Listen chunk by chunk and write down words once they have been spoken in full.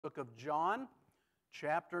Book of John,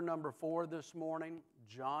 chapter number 4 this morning.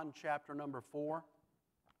 John, chapter number 4.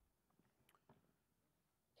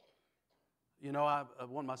 You know,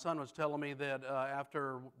 when my son was telling me that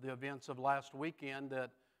after the events of last weekend, that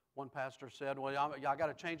one pastor said, well, I got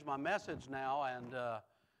to change my message now, and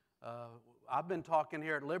I've been talking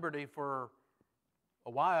here at Liberty for a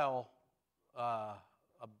while.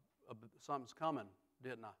 Something's coming,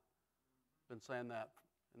 didn't I? Been saying that,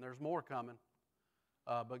 and there's more coming.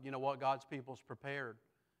 But you know what? God's people's prepared.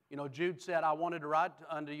 You know, Jude said, I wanted to write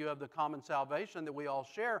unto you of the common salvation that we all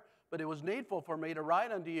share, but it was needful for me to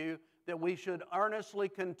write unto you that we should earnestly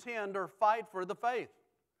contend or fight for the faith. Amen.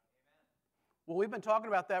 Well, we've been talking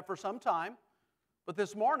about that for some time, but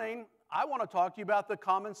this morning, I want to talk to you about the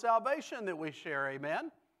common salvation that we share.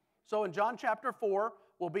 Amen? So in John chapter 4,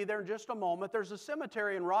 we'll be there in just a moment. There's a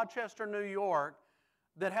cemetery in Rochester, New York,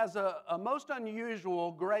 that has a most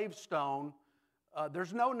unusual gravestone.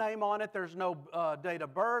 There's no name on it. There's no date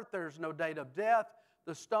of birth. There's no date of death.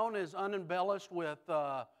 The stone is unembellished with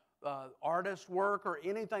artist work or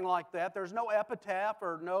anything like that. There's no epitaph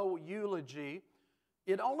or no eulogy.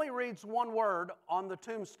 It only reads one word on the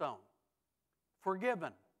tombstone: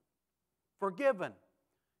 forgiven. Forgiven.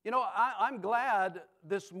 You know, I'm glad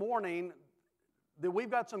this morning that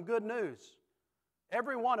we've got some good news.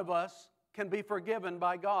 Every one of us can be forgiven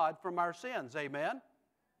by God from our sins. Amen?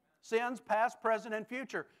 Sins past, present, and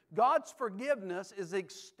future. God's forgiveness is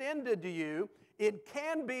extended to you. It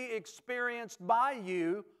can be experienced by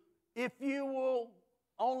you if you will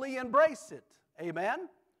only embrace it. Amen?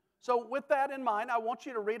 So with that in mind, I want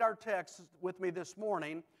you to read our text with me this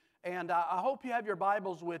morning. And I hope you have your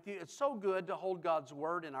Bibles with you. It's so good to hold God's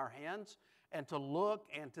Word in our hands and to look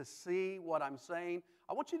and to see what I'm saying.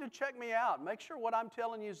 I want you to check me out. Make sure what I'm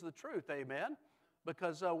telling you is the truth. Amen?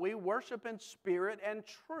 Because we worship in spirit and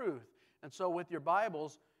truth. And so with your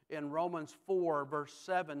Bibles, in Romans 4, verse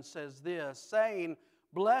 7 says this, saying,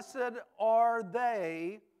 blessed are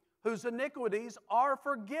they whose iniquities are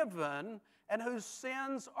forgiven and whose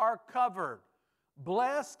sins are covered.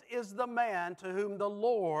 Blessed is the man to whom the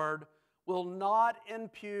Lord will not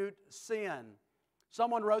impute sin.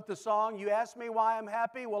 Someone wrote the song, you ask me why I'm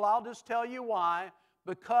happy? Well, I'll just tell you why.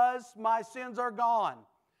 Because my sins are gone.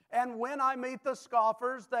 And when I meet the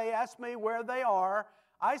scoffers, they ask me where they are.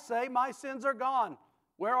 I say, my sins are gone.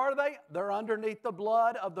 Where are they? They're underneath the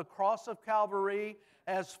blood of the cross of Calvary,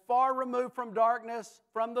 as far removed from darkness,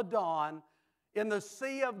 from the dawn, in the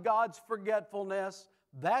sea of God's forgetfulness.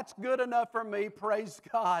 That's good enough for me. Praise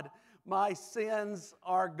God. My sins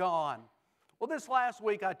are gone. Well, this last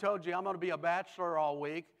week I told you I'm going to be a bachelor all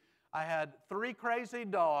week. I had 3 crazy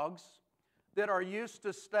dogs that are used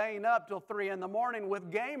to staying up till 3 in the morning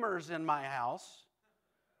with gamers in my house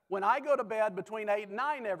when I go to bed between 8 and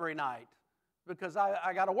 9 every night because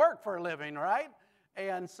I got to work for a living, right?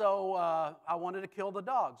 And so I wanted to kill the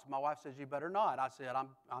dogs. My wife says, you better not. I said,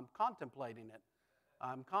 I'm contemplating it.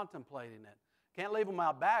 I'm contemplating it. Can't leave them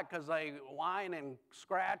out back because they whine and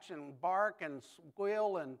scratch and bark and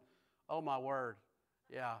squeal and, oh my word,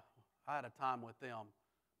 yeah, I had a time with them.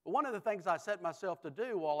 But one of the things I set myself to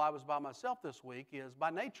do while I was by myself this week is, by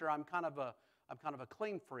nature, I'm kind of a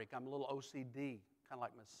clean freak. I'm a little OCD, kind of like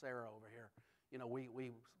Miss Sarah over here. You know,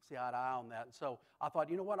 we see eye to eye on that. And so I thought,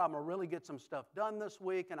 you know what, I'm going to really get some stuff done this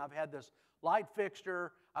week, and I've had this light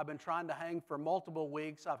fixture I've been trying to hang for multiple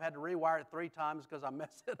weeks. I've had to rewire it 3 times because I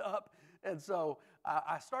messed it up. And so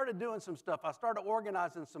I started doing some stuff. I started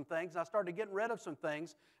organizing some things. I started getting rid of some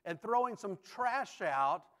things and throwing some trash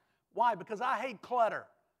out. Why? Because I hate clutter.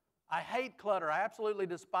 I hate clutter. I absolutely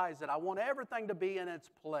despise it. I want everything to be in its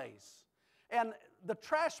place. And the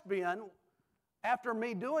trash bin, after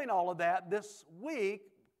me doing all of that this week,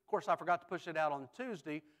 of course I forgot to push it out on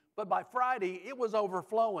Tuesday, but by Friday it was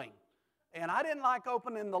overflowing. And I didn't like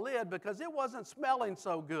opening the lid because it wasn't smelling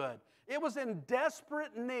so good. It was in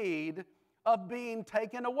desperate need of being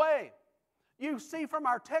taken away. You see from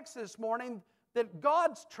our text this morning that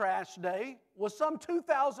God's trash day was some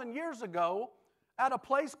 2,000 years ago at a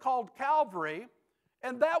place called Calvary,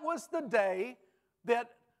 and that was the day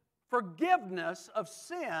that forgiveness of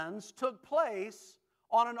sins took place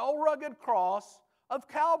on an old rugged cross of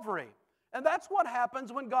Calvary. And that's what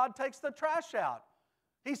happens when God takes the trash out.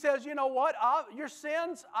 He says, you know what, your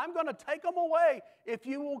sins, I'm going to take them away if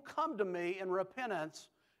you will come to me in repentance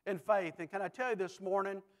and faith. And can I tell you this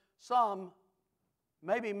morning, some,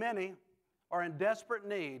 maybe many, are in desperate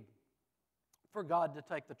need for God to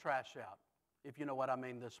take the trash out, if you know what I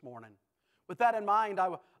mean this morning. With that in mind,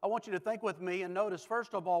 I want you to think with me and notice,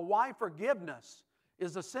 first of all, why forgiveness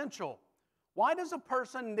is essential. Why does a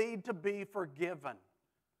person need to be forgiven?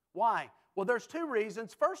 Why? Well, there's two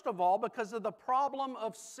reasons. First of all, because of the problem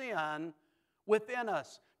of sin within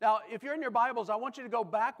us. Now, if you're in your Bibles, I want you to go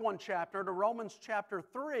back one chapter to Romans chapter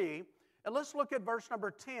 3, and let's look at verse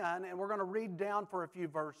number 10, and we're going to read down for a few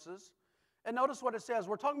verses. And notice what it says.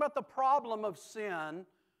 We're talking about the problem of sin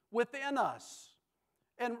within us.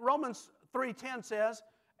 And Romans 3:10 says,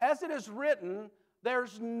 as it is written,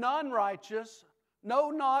 there's none righteous, no,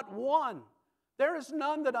 not one. There is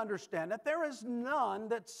none that understandeth. There is none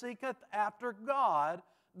that seeketh after God.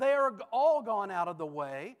 They are all gone out of the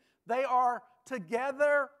way. They are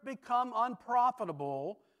together become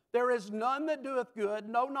unprofitable. There is none that doeth good,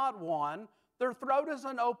 no, not one. Their throat is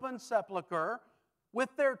an open sepulchre. With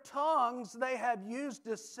their tongues they have used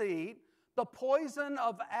deceit. The poison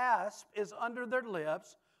of asp is under their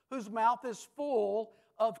lips, whose mouth is full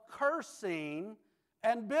of cursing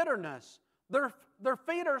and bitterness. Their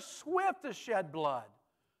feet are swift to shed blood.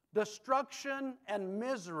 Destruction and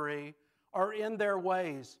misery are in their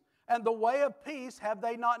ways. And the way of peace have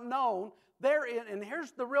they not known. And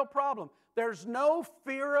here's the real problem. There's no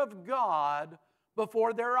fear of God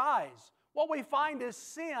before their eyes. What we find is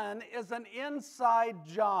sin is an inside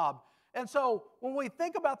job. And so when we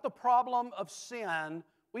think about the problem of sin,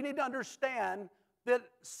 we need to understand that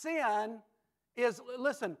sin is,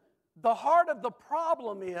 listen, the heart of the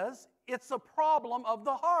problem is, it's a problem of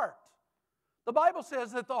the heart. The Bible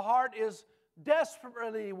says that the heart is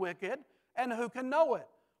desperately wicked, and who can know it?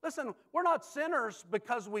 Listen, we're not sinners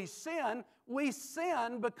because we sin. We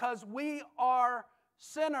sin because we are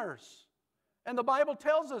sinners. And the Bible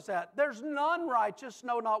tells us that. There's none righteous,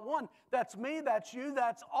 no, not one. That's me, that's you,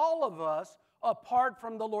 that's all of us apart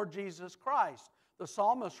from the Lord Jesus Christ. The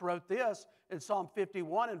psalmist wrote this in Psalm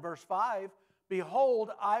 51 and verse 5,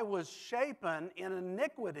 behold, I was shapen in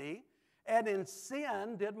iniquity, and in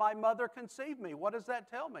sin did my mother conceive me. What does that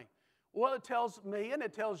tell me? Well, it tells me and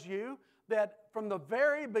it tells you that from the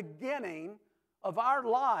very beginning of our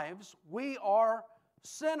lives, we are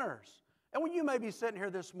sinners. And when you may be sitting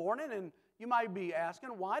here this morning and you might be asking,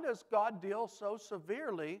 why does God deal so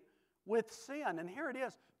severely with sin? And here it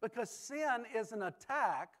is, because sin is an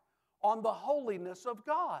attack on the holiness of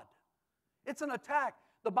God. It's an attack.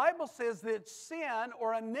 The Bible says that sin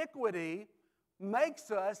or iniquity makes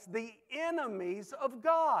us the enemies of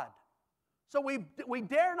God. So we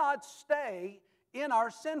dare not stay in our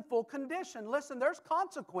sinful condition. Listen, there's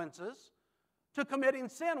consequences to committing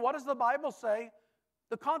sin. What does the Bible say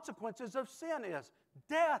the consequences of sin is?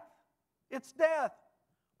 Death. It's death.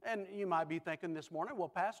 And you might be thinking this morning, well,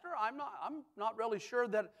 Pastor, I'm not really sure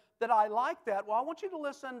that I like that. Well, I want you to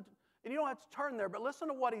listen, and you don't have to turn there, but listen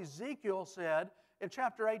to what Ezekiel said in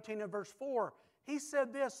chapter 18 and verse 4. He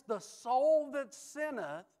said this, the soul that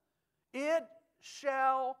sinneth, it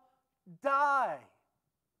shall die.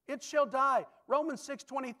 It shall die. Romans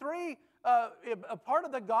 6:23, a part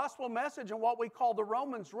of the gospel message and what we call the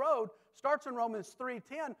Romans road starts in Romans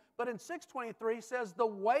 3:10, but in 6:23 says the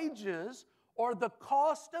wages or the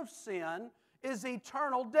cost of sin is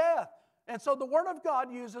eternal death. And so the Word of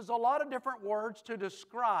God uses a lot of different words to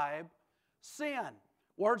describe sin.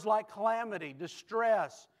 Words like calamity,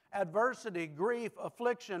 distress, adversity, grief,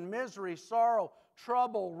 affliction, misery, sorrow,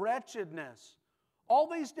 trouble, wretchedness. All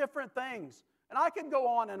these different things. And I can go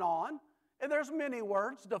on. And there's many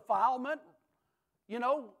words. Defilement,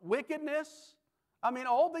 wickedness. I mean,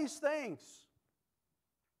 all these things.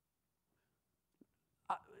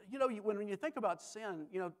 When you think about sin,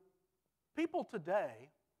 people today,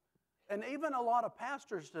 and even a lot of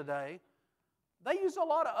pastors today, they use a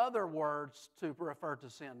lot of other words to refer to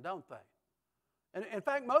sin, don't they? And in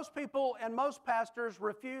fact, most people and most pastors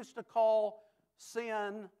refuse to call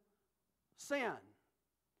sin, sin.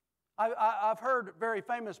 I've heard very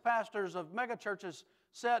famous pastors of megachurches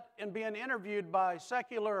sit and being interviewed by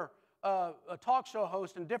secular talk show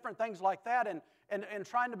hosts and different things like that and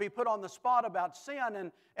trying to be put on the spot about sin.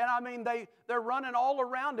 And I mean, they're running all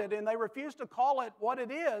around it and they refuse to call it what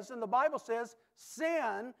it is. And the Bible says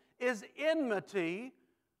sin is enmity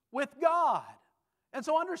with God. And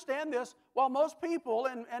so understand this, while most people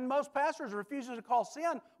and most pastors refuse to call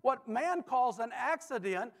sin, what man calls an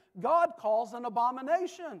accident, God calls an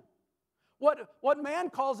abomination. What man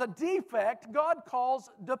calls a defect, God calls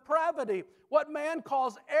depravity. What man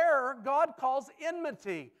calls error, God calls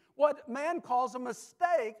enmity. What man calls a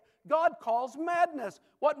mistake, God calls madness.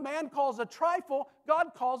 What man calls a trifle,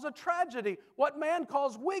 God calls a tragedy. What man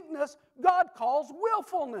calls weakness, God calls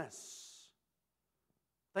willfulness.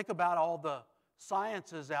 Think about all the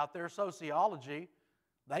sciences out there, sociology,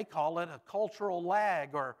 they call it a cultural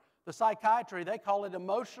lag, or the psychiatry, they call it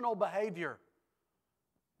emotional behavior.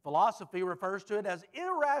 Philosophy refers to it as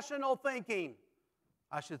irrational thinking.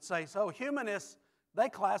 I should say so. Humanists, they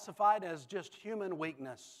classify it as just human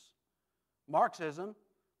weakness. Marxism,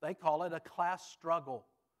 they call it a class struggle.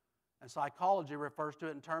 And psychology refers to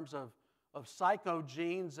it in terms of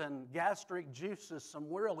psychogenes and gastric juices,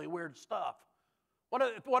 some really weird stuff.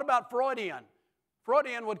 What about Freudian?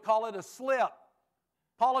 Freudian would call it a slip.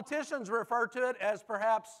 Politicians refer to it as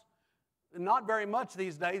perhaps, not very much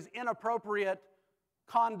these days, inappropriate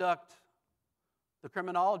conduct. The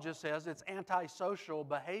criminologist says it's antisocial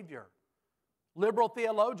behavior. Liberal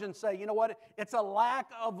theologians say, you know what, it's a lack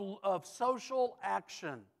of social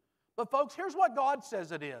action. But folks, here's what God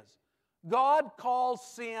says it is. God calls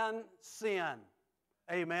sin, sin.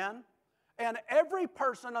 Amen? And every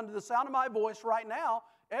person under the sound of my voice right now,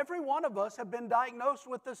 every one of us have been diagnosed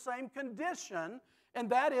with the same condition, and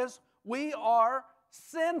that is we are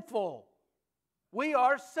sinful. We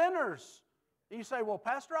are sinners. You say, well,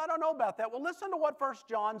 Pastor, I don't know about that. Well, listen to what 1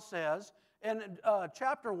 John says in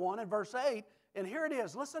chapter 1 and verse 8, and here it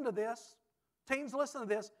is. Listen to this. Teens, listen to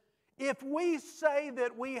this. If we say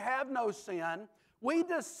that we have no sin, we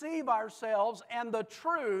deceive ourselves, and the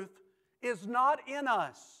truth is not in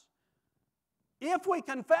us. If we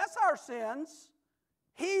confess our sins,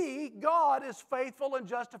 He, God, is faithful and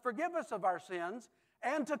just to forgive us of our sins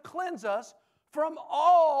and to cleanse us from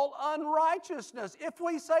all unrighteousness. If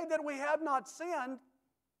we say that we have not sinned,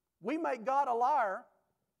 we make God a liar,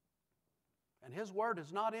 and His word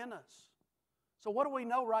is not in us. So what do we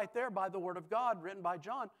know right there by the word of God written by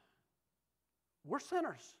John? We're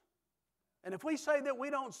sinners. And if we say that we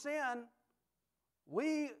don't sin,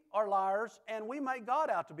 we are liars, and we make God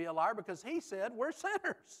out to be a liar because He said we're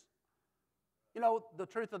sinners. You know, the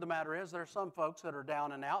truth of the matter is there are some folks that are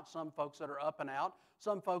down and out, some folks that are up and out,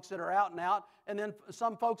 some folks that are out and out, and then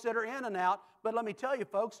some folks that are in and out. But let me tell you,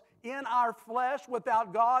 folks, in our flesh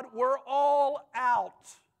without God, we're all out.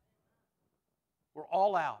 We're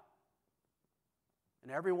all out.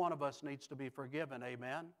 And every one of us needs to be forgiven,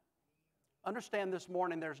 amen? Understand this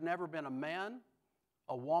morning, there's never been a man,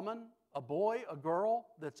 a woman, a boy, a girl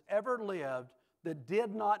that's ever lived that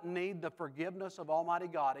did not need the forgiveness of Almighty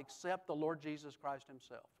God except the Lord Jesus Christ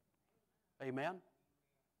Himself. Amen?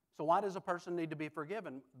 So why does a person need to be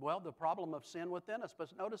forgiven? Well, the problem of sin within us. But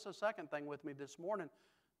notice a second thing with me this morning.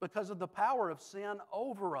 Because of the power of sin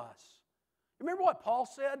over us. Remember what Paul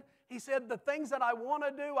said? He said, the things that I want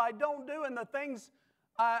to do, I don't do, and the things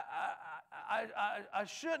I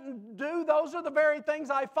shouldn't do, those are the very things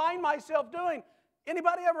I find myself doing.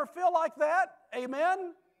 Anybody ever feel like that?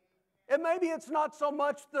 Amen? And maybe it's not so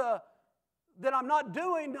much that I'm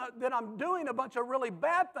doing a bunch of really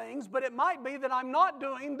bad things, but it might be that I'm not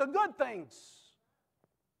doing the good things.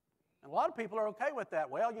 And a lot of people are okay with that.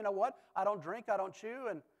 Well, you know what? I don't drink, I don't chew,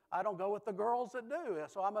 and I don't go with the girls that do,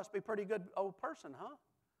 so I must be a pretty good old person, huh?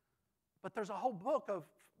 But there's a whole book of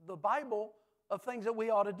the Bible of things that we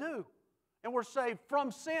ought to do. And we're saved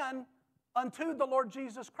from sin unto the Lord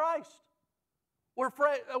Jesus Christ.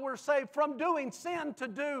 We're saved from doing sin to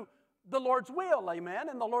do the Lord's will, amen,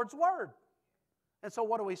 and the Lord's word. And so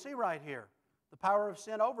what do we see right here? The power of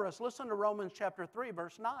sin over us. Listen to Romans chapter 3,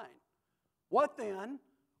 verse 9. What then?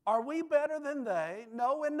 Are we better than they?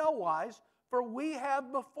 No, in no wise, for we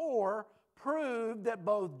have before proved that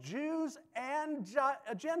both Jews and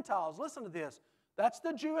Gentiles, listen to this, that's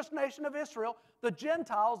the Jewish nation of Israel, the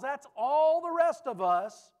Gentiles, that's all the rest of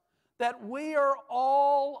us, that we are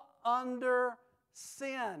all under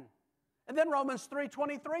sin. And then Romans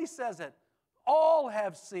 3:23 says it. All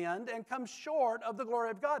have sinned and come short of the glory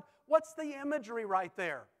of God. What's the imagery right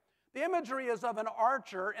there? The imagery is of an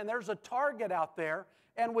archer, and there's a target out there,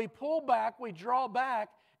 and we pull back, we draw back,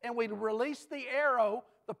 and we release the arrow.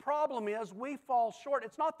 The problem is we fall short.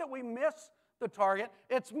 It's not that we miss the target.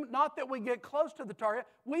 It's not that we get close to the target.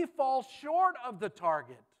 We fall short of the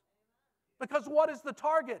target. Because what is the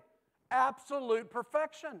target? Absolute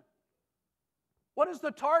perfection. What is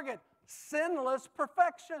the target? Sinless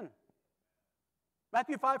perfection.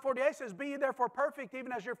 Matthew 5:48 says, be ye therefore perfect,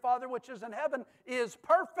 even as your Father which is in heaven is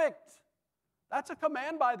perfect. That's a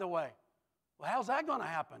command, by the way. Well, how's that going to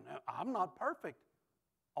happen? I'm not perfect.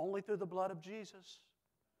 Only through the blood of Jesus.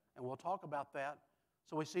 And we'll talk about that.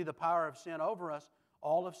 So we see the power of sin over us.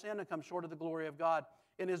 All have sinned and come short of the glory of God.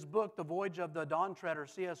 In his book, The Voyage of the Dawn Treader,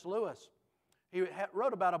 C.S. Lewis, he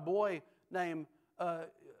wrote about a boy named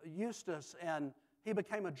Eustace, and he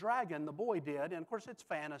became a dragon, the boy did. And of course, it's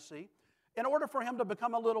fantasy. In order for him to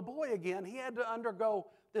become a little boy again, he had to undergo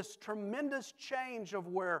this tremendous change of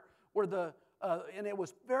where and it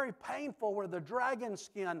was very painful, where the dragon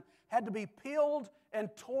skin had to be peeled and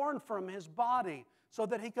torn from his body so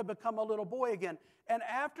that he could become a little boy again. And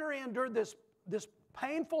after he endured this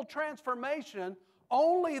painful transformation,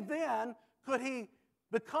 only then could he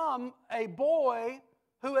become a boy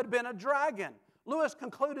who had been a dragon. Lewis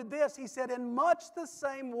concluded this. He said, in much the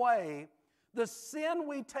same way, the sin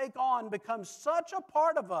we take on becomes such a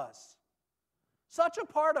part of us,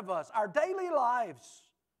 our daily lives,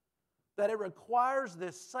 that it requires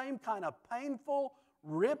this same kind of painful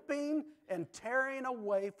ripping and tearing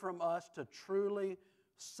away from us to truly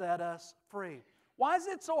set us free. Why is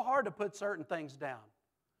it so hard to put certain things down?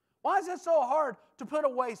 Why is it so hard to put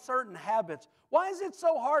away certain habits? Why is it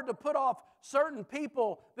so hard to put off certain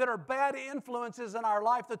people that are bad influences in our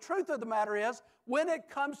life? The truth of the matter is, when it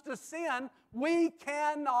comes to sin, we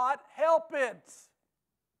cannot help it.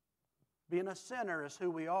 Being a sinner is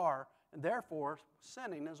who we are, and therefore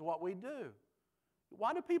sinning is what we do.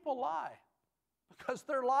 Why do people lie? Because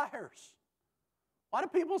they're liars. Why do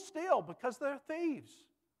people steal? Because they're thieves.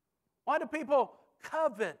 Why do people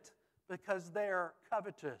covet? Because they're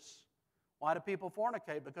covetous. Why do people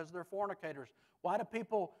fornicate? Because they're fornicators. Why do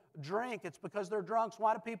people drink? It's because they're drunks.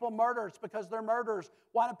 Why do people murder? It's because they're murderers.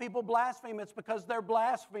 Why do people blaspheme? It's because they're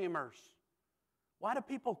blasphemers. Why do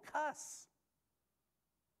people cuss?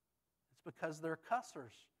 It's because they're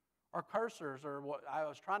cussers or cursers, or what I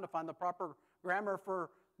was trying to find the proper grammar for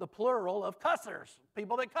the plural of cussers,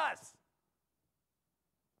 people that cuss.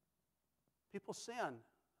 People sin.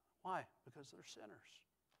 Why? Because they're sinners.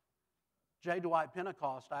 J. Dwight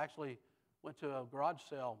Pentecost, I actually went to a garage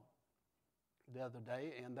sale the other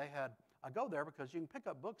day, and I go there because you can pick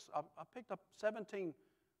up books. I picked up 17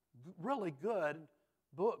 really good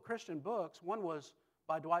Christian books. One was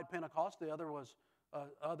by Dwight Pentecost. The other was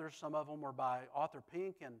others. Some of them were by Arthur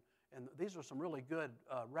Pink, and these are some really good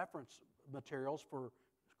reference materials for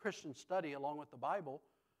Christian study along with the Bible.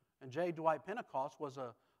 And J. Dwight Pentecost was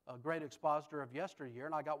a great expositor of yesteryear,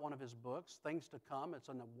 and I got one of his books, Things to Come. It's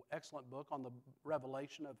an excellent book on the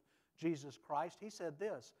revelation of Jesus Christ. He said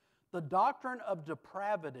this: the doctrine of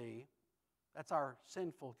depravity, that's our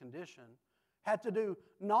sinful condition, had to do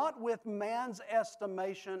not with man's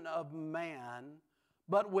estimation of man,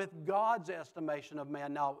 but with God's estimation of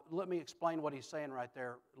man. Now, let me explain what he's saying right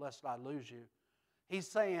there, lest I lose you. He's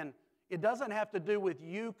saying it doesn't have to do with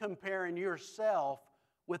you comparing yourself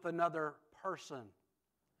with another person.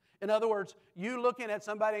 In other words, you looking at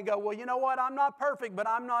somebody and go, well, you know what, I'm not perfect, but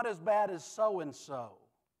I'm not as bad as so-and-so.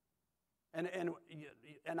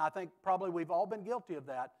 And I think probably we've all been guilty of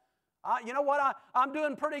that. You know what, I'm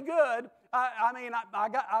doing pretty good.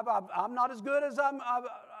 I'm not as good as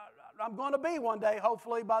I'm going to be one day,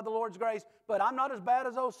 hopefully, by the Lord's grace, but I'm not as bad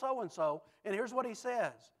as so-and-so. And here's what he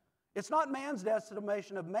says. It's not man's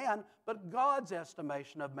estimation of man, but God's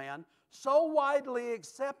estimation of man. So widely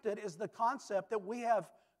accepted is the concept that we have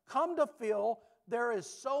come to feel there is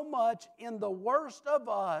so much in the worst of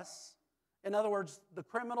us, in other words, the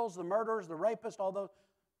criminals, the murderers, the rapists, all those,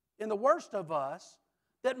 in the worst of us,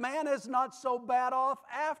 that man is not so bad off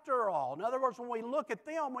after all. In other words, when we look at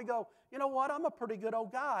them, we go, you know what, I'm a pretty good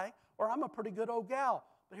old guy, or I'm a pretty good old gal.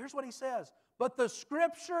 But here's what he says: but the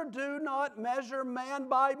Scripture do not measure man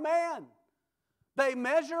by man. They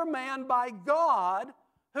measure man by God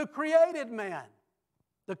who created man.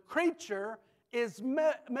 The creature is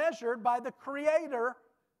measured by the Creator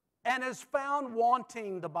and is found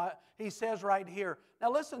wanting, he says right here. Now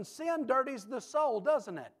listen, sin dirties the soul,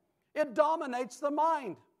 doesn't it? It dominates the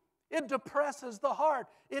mind. It depresses the heart.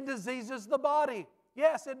 It diseases the body.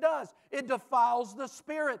 Yes, it does. It defiles the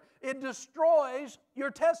spirit. It destroys your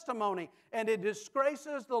testimony. And it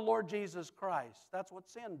disgraces the Lord Jesus Christ. That's what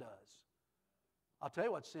sin does. I'll tell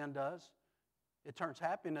you what sin does. It turns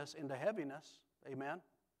happiness into heaviness. Amen.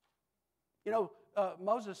 You know,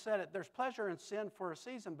 Moses said it, there's pleasure in sin for a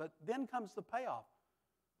season, but then comes the payoff.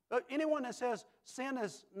 Anyone that says sin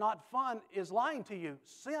is not fun is lying to you.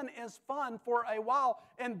 Sin is fun for a while,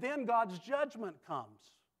 and then God's judgment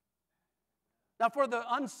comes. Now, for the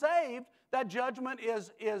unsaved, that judgment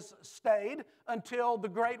is stayed until the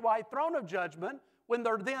great white throne of judgment, when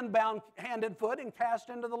they're then bound hand and foot and cast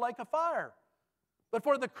into the lake of fire. But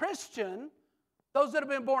for the Christian, those that have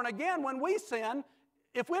been born again, when we sin,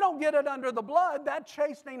 if we don't get it under the blood, that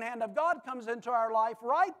chastening hand of God comes into our life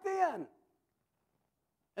right then.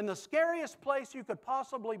 And the scariest place you could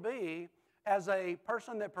possibly be as a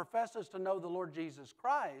person that professes to know the Lord Jesus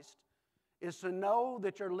Christ is to know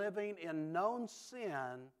that you're living in known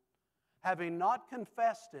sin, having not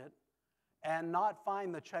confessed it, and not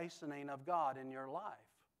find the chastening of God in your life.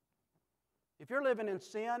 If you're living in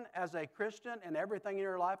sin as a Christian and everything in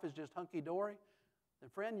your life is just hunky-dory, then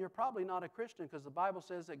friend, you're probably not a Christian, because the Bible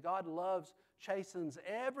says that God chastens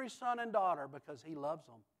every son and daughter because He loves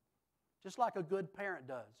them. just like a good parent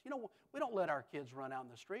does. You know, we don't let our kids run out in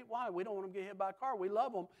the street. Why? We don't want them to get hit by a car. We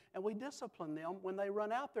love them, and we discipline them when they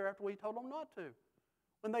run out there after we told them not to.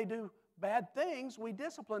 When they do bad things, we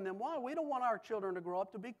discipline them. Why? We don't want our children to grow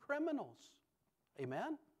up to be criminals.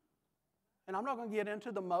 Amen? And I'm not going to get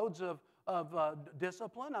into the modes of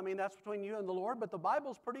discipline. I mean, that's between you and the Lord, but the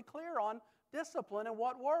Bible's pretty clear on discipline and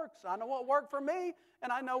what works. I know what worked for me,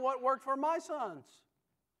 and I know what worked for my sons.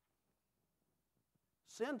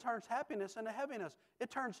 Sin turns happiness into heaviness.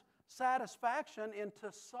 It turns satisfaction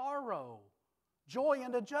into sorrow, joy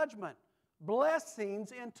into judgment,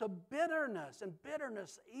 blessings into bitterness, and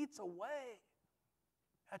bitterness eats away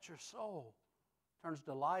at your soul. Turns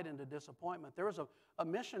delight into disappointment. There was a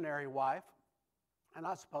missionary wife, and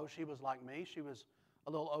I suppose she was like me. She was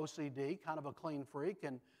a little OCD, kind of a clean freak,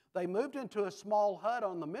 and they moved into a small hut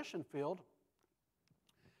on the mission field,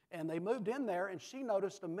 and they moved in there, and she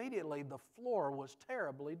noticed immediately the floor was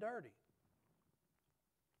terribly dirty.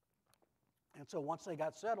 And so once they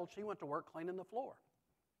got settled, she went to work cleaning the floor.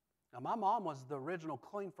 Now, my mom was the original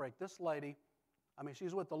clean freak. This lady, I mean,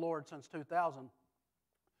 she's with the Lord since 2000.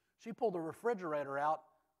 She pulled the refrigerator out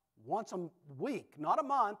once a week, not a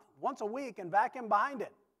month, once a week, and vacuumed behind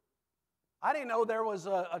it. I didn't know there was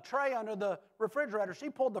a tray under the refrigerator. She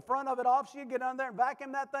pulled the front of it off. She'd get under there and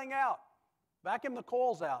vacuum that thing out. Vacuum the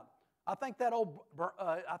coils out. I think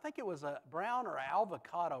it was a brown or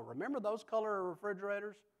avocado. Remember those color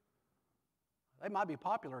refrigerators? They might be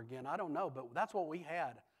popular again. I don't know, but that's what we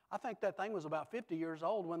had. I think that thing was about 50 years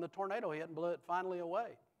old when the tornado hit and blew it finally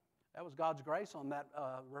away. That was God's grace on that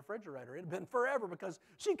refrigerator. It had been forever because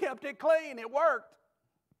she kept it clean. It worked.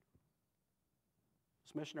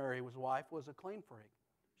 This missionary's wife was a clean freak.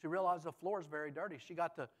 She realized the floor is very dirty. She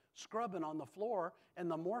got to scrubbing on the floor, and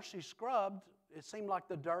the more she scrubbed, it seemed like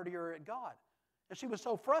the dirtier it got. And she was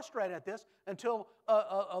so frustrated at this until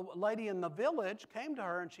a lady in the village came to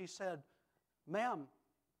her and she said, "Ma'am,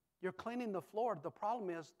 you're cleaning the floor. The problem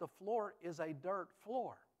is the floor is a dirt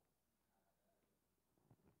floor."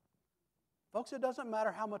 Folks, it doesn't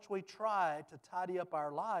matter how much we try to tidy up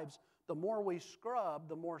our lives. The more we scrub,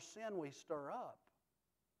 the more sin we stir up.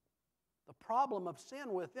 The problem of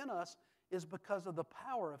sin within us is because of the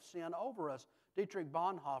power of sin over us. Dietrich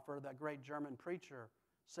Bonhoeffer, that great German preacher,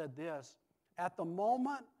 said this: at the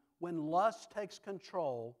moment when lust takes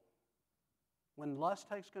control,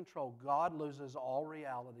 God loses all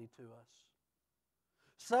reality to us.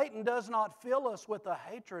 Satan does not fill us with a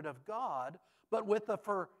hatred of God, but with the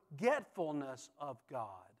forgetfulness of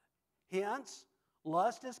God. Hence,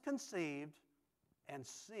 lust is conceived and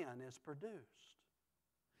sin is produced.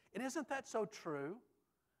 And isn't that so true?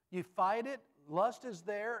 You fight it, lust is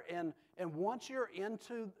there, and once you're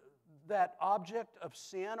into that object of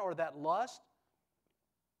sin or that lust,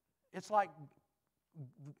 it's like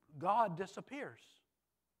God disappears.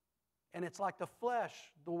 And it's like the flesh,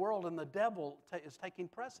 the world, and the devil is taking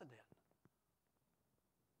precedent.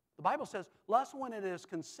 The Bible says, lust when it is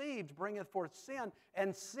conceived bringeth forth sin,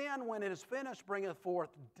 and sin when it is finished bringeth forth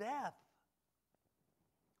death.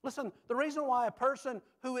 Listen, the reason why a person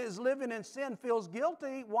who is living in sin feels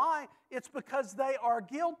guilty, why? It's because they are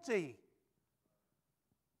guilty.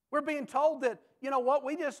 We're being told that, you know what,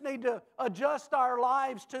 we just need to adjust our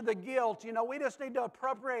lives to the guilt. You know, we just need to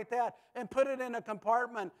appropriate that and put it in a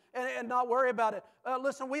compartment and not worry about it.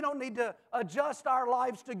 Listen, we don't need to adjust our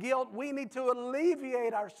lives to guilt. We need to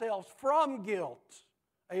alleviate ourselves from guilt.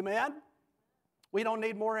 Amen? We don't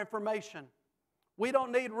need more information. We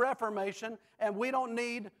don't need reformation, and we don't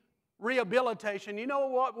need rehabilitation. You know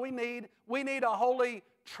what we need? We need a holy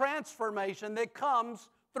transformation that comes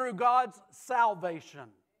through God's salvation.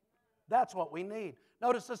 That's what we need.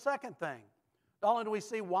 Notice the second thing. Not only do we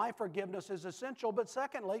see why forgiveness is essential, but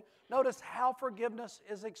secondly, notice how forgiveness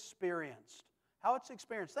is experienced. How it's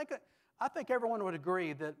experienced. I think everyone would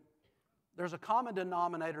agree that there's a common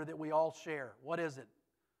denominator that we all share. What is it?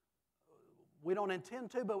 We don't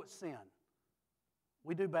intend to, but it's sin.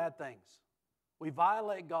 We do bad things. We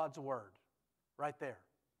violate God's word right there,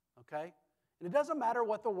 okay? And it doesn't matter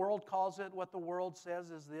what the world calls it, what the world says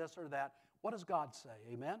is this or that. What does God say?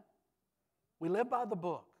 Amen? We live by the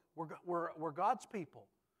book. We're God's people,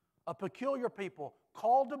 a peculiar people,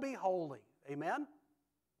 called to be holy. Amen?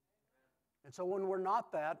 And so when we're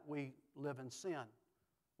not that, we live in sin.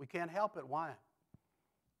 We can't help it. Why?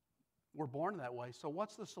 We're born that way. So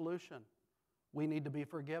what's the solution? We need to be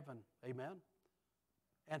forgiven. Amen?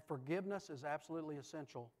 And forgiveness is absolutely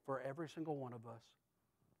essential for every single one of us.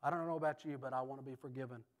 I don't know about you, but I want to be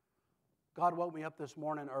forgiven. God woke me up this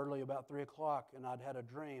morning early about 3 o'clock, and I'd had a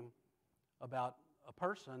dream about a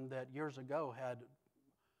person that years ago had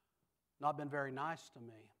not been very nice to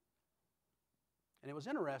me. And it was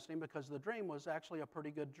interesting because the dream was actually a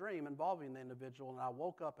pretty good dream involving the individual. And I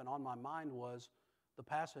woke up and on my mind was the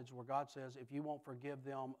passage where God says, if you won't forgive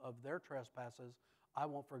them of their trespasses, I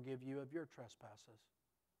won't forgive you of your trespasses.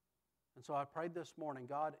 And so I prayed this morning,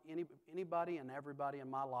 God, anybody and everybody in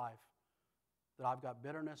my life that I've got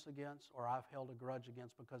bitterness against or I've held a grudge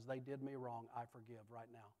against because they did me wrong, I forgive right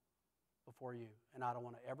now before you. And I don't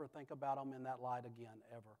want to ever think about them in that light again,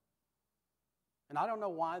 ever. And I don't know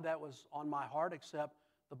why that was on my heart, except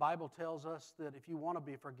the Bible tells us that if you want to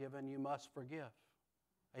be forgiven, you must forgive.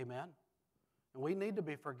 Amen? And we need to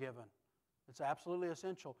be forgiven. It's absolutely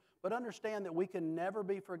essential. But understand that we can never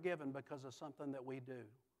be forgiven because of something that we do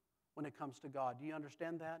when it comes to God. Do you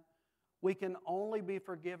understand that? We can only be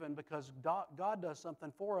forgiven because God does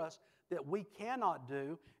something for us that we cannot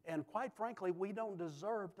do, and quite frankly, we don't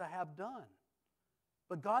deserve to have done.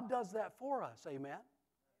 But God does that for us. Amen?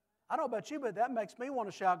 I don't know about you, but that makes me want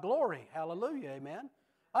to shout glory. Hallelujah, amen.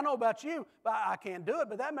 I don't know about you, but I can't do it,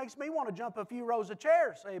 but that makes me want to jump a few rows of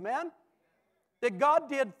chairs, amen. That God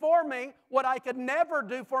did for me what I could never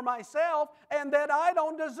do for myself and that I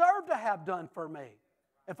don't deserve to have done for me.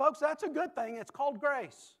 And folks, that's a good thing. It's called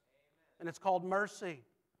grace and it's called mercy.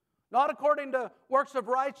 Not according to works of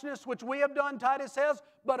righteousness which we have done, Titus says,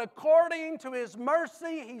 but according to His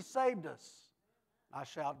mercy He saved us. I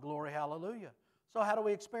shout glory, hallelujah. So how do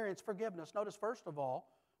we experience forgiveness? Notice, first of all,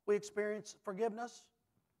 we experience forgiveness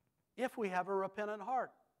if we have a repentant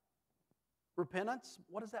heart. Repentance,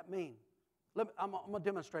 what does that mean? I'm going to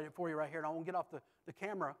demonstrate it for you right here, and I won't get off the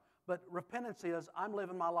camera. But repentance is, I'm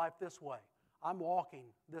living my life this way. I'm walking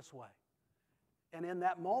this way. And in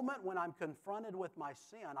that moment when I'm confronted with my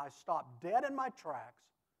sin, I stop dead in my tracks,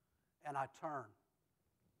 and I turn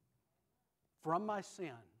from my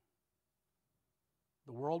sin,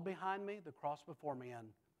 the world behind me, the cross before me, and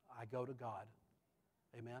I go to God.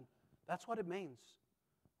 Amen? That's what it means.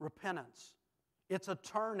 Repentance. It's a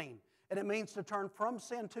turning, and it means to turn from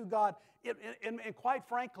sin to God. And quite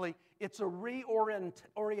frankly, it's a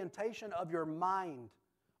reorientation of your mind,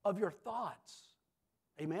 of your thoughts.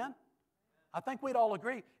 Amen? I think we'd all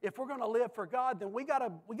agree, if we're going to live for God, then we got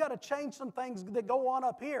to change some things that go on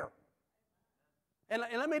up here. And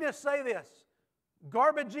let me just say this.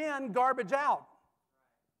 Garbage in, garbage out.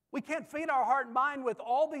 We can't feed our heart and mind with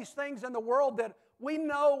all these things in the world that we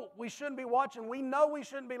know we shouldn't be watching. We know we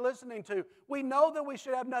shouldn't be listening to. We know that we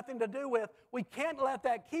should have nothing to do with. We can't let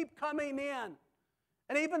that keep coming in.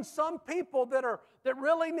 And even some people that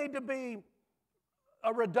really need to be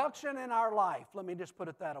a reduction in our life, let me just put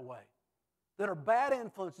it that way, that are bad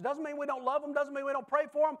influences. Doesn't mean we don't love them, doesn't mean we don't pray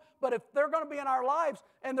for them, but if they're going to be in our lives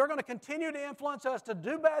and they're going to continue to influence us to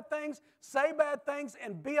do bad things, say bad things,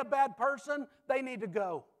 and be a bad person, they need to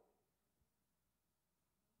go.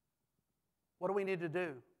 What do we need to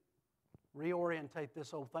do? Reorientate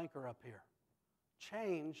this old thinker up here.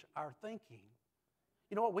 Change our thinking.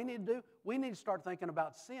 You know what we need to do? We need to start thinking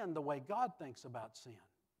about sin the way God thinks about sin.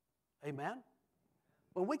 Amen?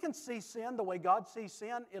 When we can see sin the way God sees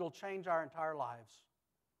sin, it'll change our entire lives.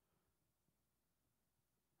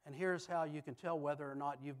 And here's how you can tell whether or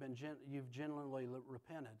not you've genuinely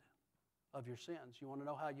repented of your sins. You want to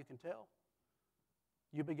know how you can tell?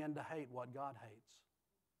 You begin to hate what God hates.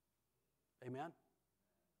 Amen?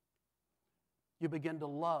 You begin to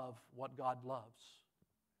love what God loves.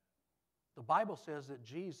 The Bible says that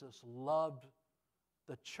Jesus loved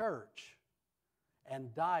the church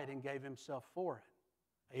and died and gave Himself for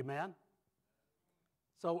it. Amen?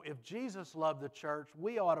 So if Jesus loved the church,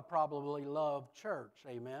 we ought to probably love church.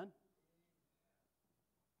 Amen?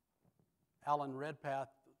 Alan Redpath,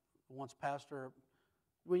 once pastor,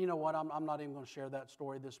 well, you know what? I'm not even going to share that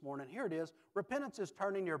story this morning. Here it is. Repentance is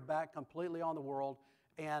turning your back completely on the world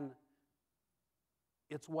and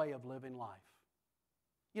its way of living life.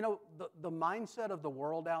 You know, the mindset of the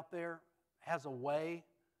world out there has a way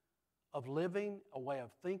of living, a way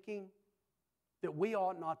of thinking that we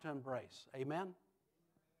ought not to embrace. Amen?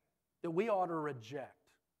 That we ought to reject.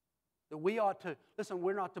 That we ought to, listen,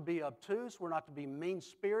 we're not to be obtuse. We're not to be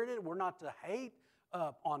mean-spirited. We're not to hate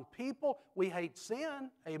on people. We hate sin,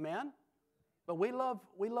 amen? But we love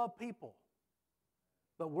people.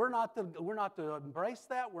 But we're not to embrace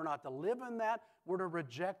that. We're not to live in that. We're to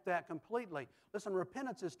reject that completely. Listen,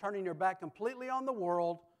 repentance is turning your back completely on the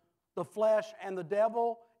world, the flesh, and the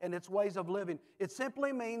devil, and its ways of living. It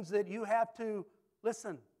simply means that you have to,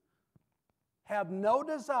 listen, have no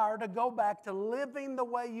desire to go back to living the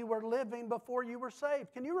way you were living before you were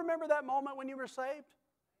saved. Can you remember that moment when you were saved?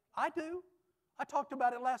 I do. I talked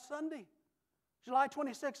about it last Sunday. July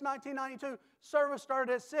 26, 1992, service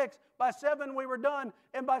started at 6. By 7, we were done.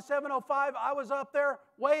 And by 7:05, I was up there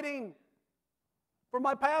waiting. for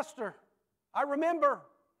my pastor. I remember.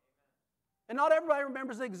 And not everybody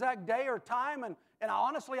remembers the exact day or time. And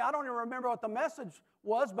honestly, I don't even remember what the message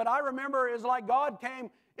was, but I remember it's like God came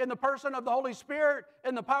in the person of the Holy Spirit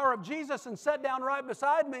in the power of Jesus and sat down right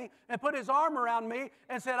beside me and put His arm around me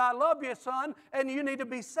and said, I love you, son, and you need to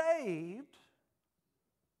be saved.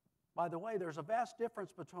 By the way, there's a vast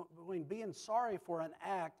difference between being sorry for an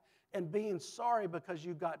act and being sorry because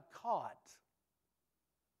you got caught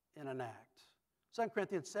in an act. 2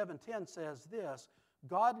 Corinthians 7:10 says this,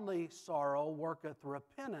 godly sorrow worketh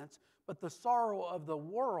repentance, but the sorrow of the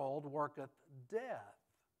world worketh death.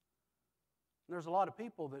 And there's a lot of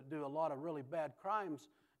people that do a lot of really bad crimes,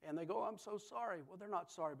 and they go, I'm so sorry. Well, they're not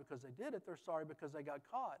sorry because they did it. They're sorry because they got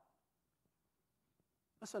caught.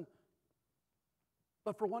 Listen,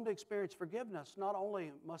 but for one to experience forgiveness, not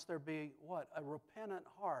only must there be, what? A repentant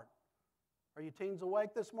heart. Are you teens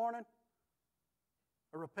awake this morning?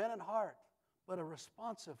 A repentant heart, but a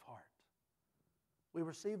responsive heart. We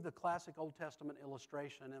received the classic Old Testament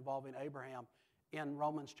illustration involving Abraham in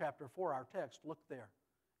Romans chapter 4, our text. Look there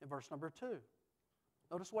in verse number 2.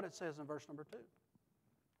 Notice what it says in verse number 2.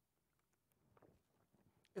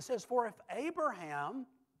 It says, for if Abraham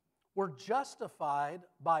were justified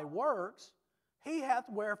by works, he hath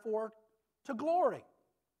wherefore to glory,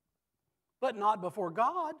 but not before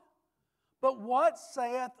God. But what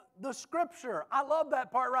saith the Scripture? I love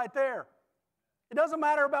that part right there. It doesn't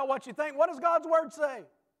matter about what you think. What does God's Word say?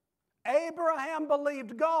 Abraham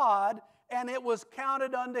believed God, and it was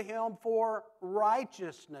counted unto him for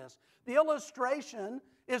righteousness. The illustration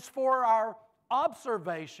is for our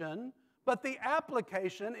observation, but the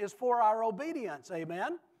application is for our obedience.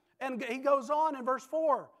 Amen? And he goes on in verse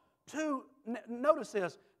 4. Notice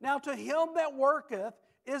this. Now to him that worketh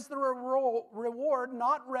is the reward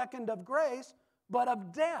not reckoned of grace, but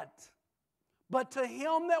of debt. But to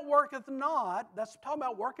him that worketh not, that's talking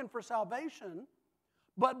about working for salvation,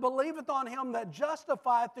 but believeth on him that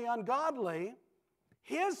justifieth the ungodly,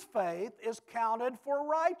 his faith is counted for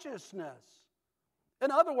righteousness.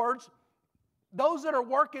 In other words, those that are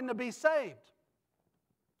working to be saved.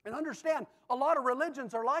 And understand, a lot of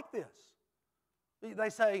religions are like this. They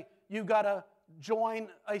say, you've got to join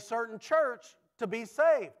a certain church to be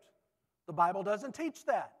saved. The Bible doesn't teach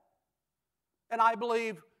that. And I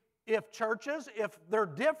believe if churches, if they're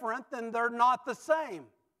different, then they're not the same.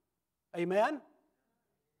 Amen?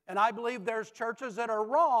 And I believe there's churches that are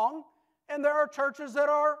wrong, and there are churches that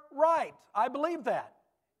are right. I believe that.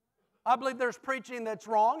 I believe there's preaching that's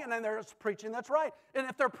wrong, and then there's preaching that's right. And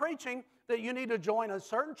if they're preaching that you need to join a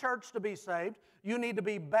certain church to be saved, you need to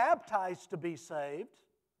be baptized to be saved,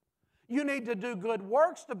 you need to do good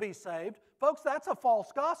works to be saved, folks, that's a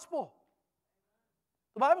false gospel.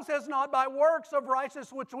 The Bible says, not by works of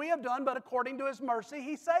righteousness which we have done, but according to His mercy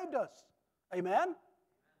He saved us. Amen?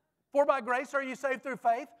 For by grace are you saved through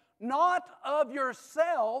faith, not of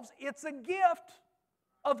yourselves, it's a gift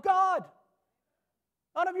of God.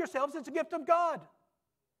 Not of yourselves, it's a gift of God.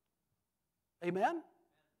 Amen?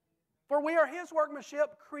 For we are His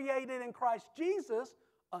workmanship, created in Christ Jesus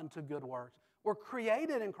unto good works. We're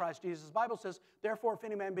created in Christ Jesus. The Bible says, therefore, if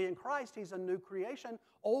any man be in Christ, he's a new creation.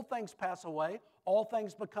 Old things pass away, all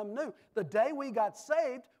things become new. The day we got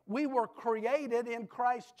saved, we were created in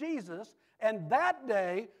Christ Jesus. And that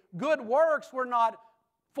day, good works were not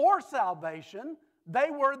for salvation.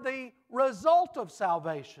 They were the result of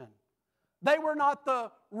salvation. They were not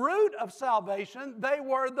the root of salvation. They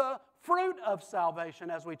were the fruit of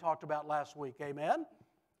salvation, as we talked about last week. Amen?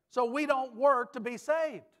 So we don't work to be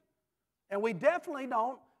saved. And we definitely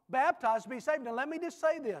don't baptize to be saved. And let me just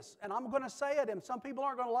say this, and I'm going to say it, and some people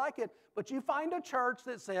aren't going to like it, but you find a church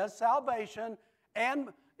that says salvation and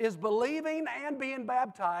is believing and being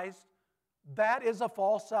baptized, that is a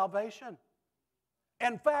false salvation.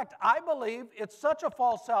 In fact, I believe it's such a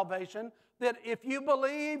false salvation that if you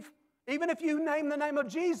believe, even if you name the name of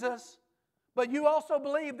Jesus, but you also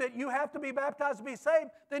believe that you have to be baptized to be saved,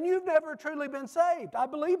 then you've never truly been saved. I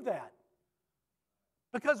believe that.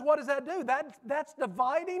 Because what does that do? That's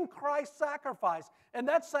dividing Christ's sacrifice. And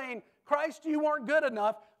that's saying, Christ, you weren't good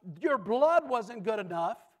enough. Your blood wasn't good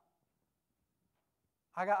enough.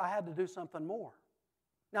 I had to do something more.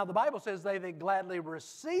 Now, the Bible says they that gladly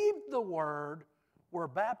received the word were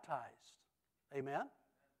baptized. Amen?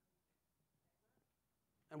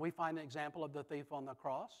 And we find an example of the thief on the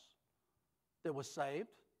cross that was saved.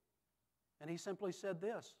 And he simply said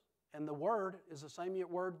this. And the word is the same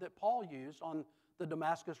word that Paul used on the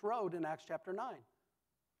Damascus Road in Acts chapter 9.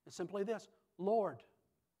 It's simply this, Lord.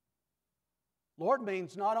 Lord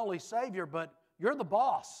means not only Savior, but you're the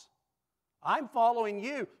boss. I'm following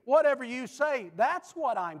you. Whatever you say, that's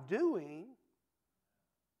what I'm doing.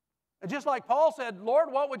 And just like Paul said,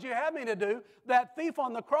 Lord, what would you have me to do? That thief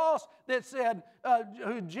on the cross that said,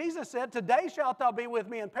 who Jesus said, today shalt thou be with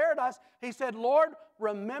me in paradise. He said, Lord,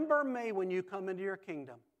 remember me when you come into your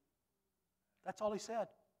kingdom. That's all he said.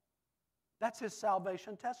 That's his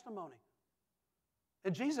salvation testimony.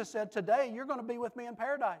 And Jesus said, today you're going to be with me in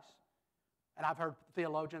paradise. And I've heard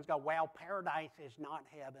theologians go, well, paradise is not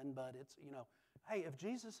heaven, but it's, hey, if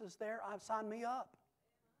Jesus is there, sign me up.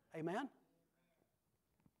 Amen?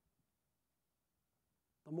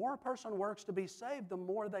 The more a person works to be saved, the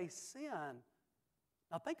more they sin.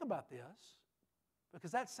 Now think about this,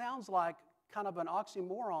 because that sounds like kind of an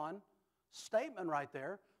oxymoron statement right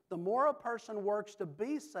there. The more a person works to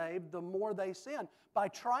be saved, the more they sin. By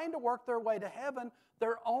trying to work their way to heaven,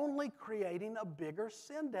 they're only creating a bigger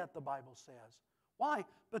sin debt, the Bible says. Why?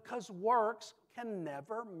 Because works can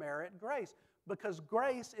never merit grace. Because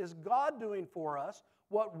grace is God doing for us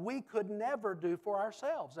what we could never do for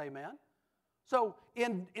ourselves. Amen? So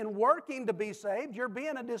in working to be saved, you're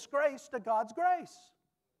being a disgrace to God's grace.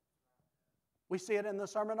 We see it in the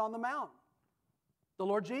Sermon on the Mount. The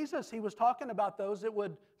Lord Jesus, He was talking about those that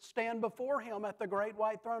would stand before Him at the great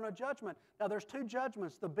white throne of judgment. Now there's two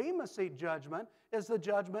judgments. The Bema Seat judgment is the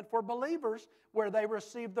judgment for believers where they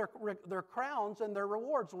receive their crowns and their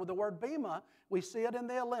rewards. With the word Bema, we see it in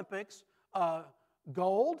the Olympics,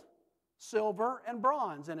 gold, silver, and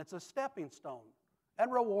bronze, and it's a stepping stone.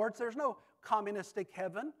 And rewards, there's no communistic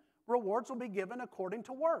heaven. Rewards will be given according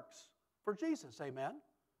to works for Jesus. Amen?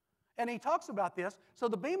 And he talks about this. So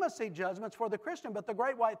the Bema Seat judgment's for the Christian, but the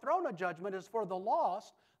great white throne of judgment is for the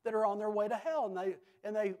lost that are on their way to hell,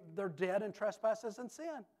 and they're dead in trespasses and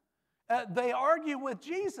sin. They argue with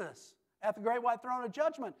Jesus at the great white throne of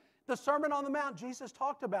judgment. The Sermon on the Mount, Jesus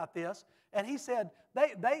talked about this, and he said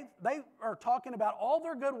they are talking about all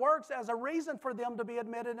their good works as a reason for them to be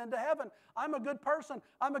admitted into heaven. I'm a good person.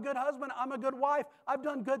 I'm a good husband. I'm a good wife. I've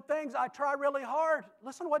done good things. I try really hard.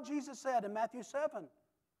 Listen to what Jesus said in Matthew 7.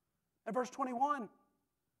 In verse 21,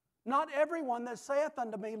 not everyone that saith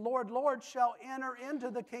unto me, Lord, Lord, shall enter into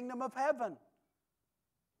the kingdom of heaven,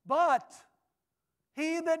 but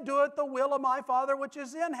he that doeth the will of my Father which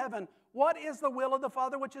is in heaven. What is the will of the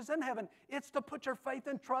Father which is in heaven? It's to put your faith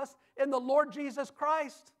and trust in the Lord Jesus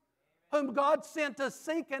Christ, whom God sent to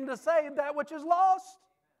seek and to save that which is lost.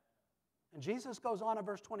 And Jesus goes on in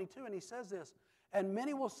verse 22 and he says this, and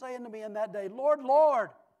many will say unto me in that day, Lord, Lord,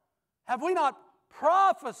 have we not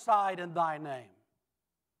prophesied in thy name?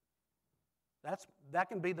 That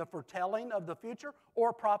can be the foretelling of the future,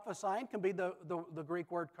 or prophesying can be the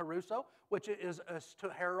Greek word caruso, which is to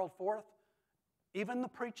herald forth even the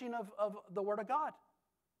preaching of the Word of God.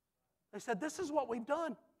 They said, this is what we've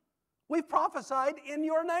done. We've prophesied in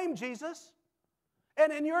your name, Jesus.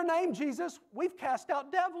 And in your name, Jesus, we've cast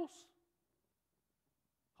out devils.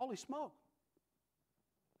 Holy smoke.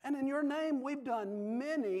 And in your name, we've done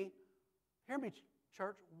many, hear me,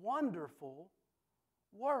 church, wonderful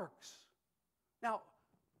works. Now,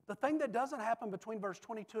 the thing that doesn't happen between verse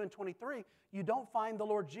 22 and 23, you don't find the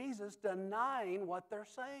Lord Jesus denying what they're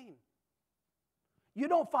saying. You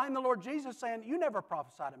don't find the Lord Jesus saying, you never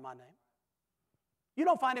prophesied in my name. You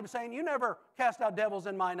don't find Him saying, you never cast out devils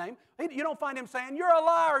in my name. You don't find Him saying, you're a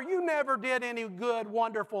liar. You never did any good,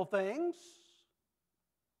 wonderful things.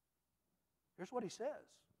 Here's what He says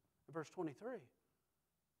in verse 23.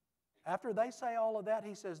 After they say all of that,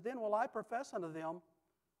 He says, then will I profess unto them,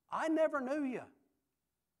 I never knew you.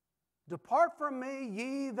 Depart from me,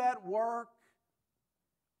 ye that work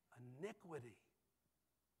iniquity.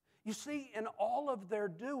 You see, in all of their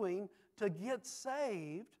doing to get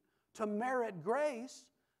saved, to merit grace,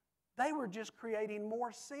 they were just creating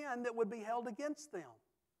more sin that would be held against them.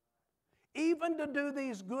 Even to do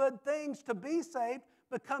these good things to be saved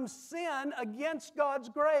becomes sin against God's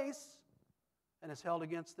grace and is held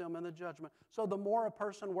against them in the judgment. So the more a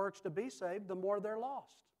person works to be saved, the more they're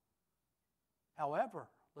lost. However,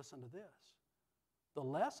 listen to this. The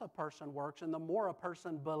less a person works and the more a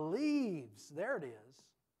person believes, there it is,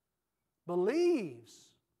 believes.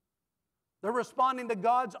 They're responding to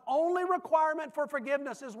God's only requirement for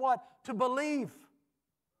forgiveness is what? To believe.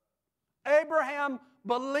 Abraham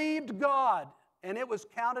believed God, and it was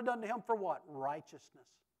counted unto him for what? Righteousness.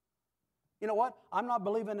 You know what? I'm not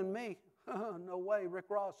believing in me. No way, Rick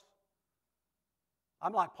Ross.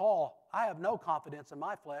 I'm like Paul. I have no confidence in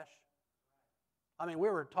my flesh. I mean, we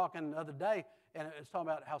were talking the other day, and it was talking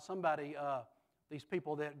about how somebody, these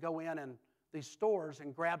people that go in and these stores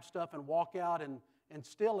and grab stuff and walk out and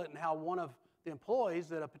steal it, and how one of the employees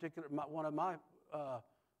that one of my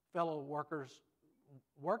fellow workers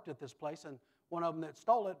worked at this place, and one of them that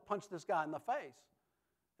stole it punched this guy in the face.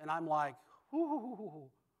 And I'm like, whoo,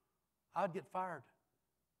 I'd get fired.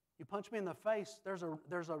 You punch me in the face, there's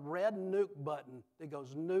a red nuke button that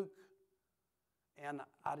goes nuke, and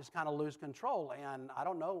I just kind of lose control. And I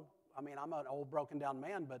don't know. I mean, I'm an old broken down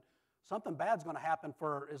man, but something bad's going to happen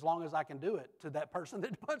for as long as I can do it to that person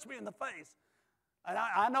that punched me in the face. And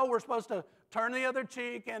I know we're supposed to turn the other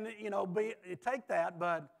cheek and, take that,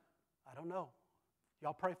 but I don't know.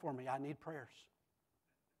 Y'all pray for me. I need prayers.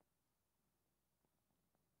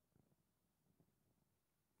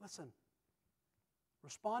 Listen,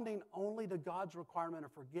 responding only to God's requirement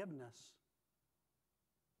of forgiveness,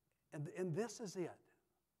 and this is it.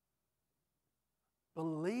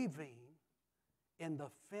 Believing in the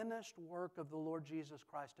finished work of the Lord Jesus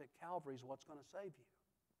Christ at Calvary is what's going to save you.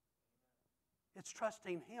 It's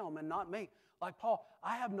trusting Him and not me. Like Paul,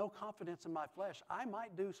 I have no confidence in my flesh. I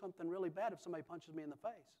might do something really bad if somebody punches me in the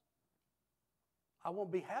face. I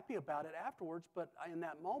won't be happy about it afterwards, but in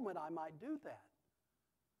that moment I might do that.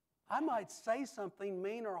 I might say something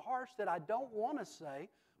mean or harsh that I don't want to say,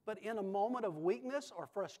 but in a moment of weakness or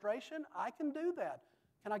frustration, I can do that.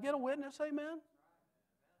 Can I get a witness, amen?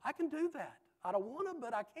 I can do that. I don't want to,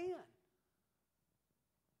 but I can.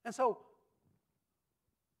 And so,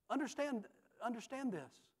 understand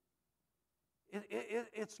this.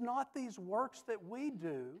 It's not these works that we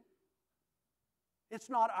do. It's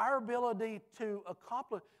not our ability to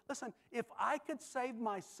accomplish. Listen, if I could save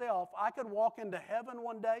myself, I could walk into heaven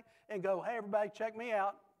one day and go, hey, everybody, check me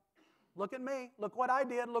out. Look at me. Look what I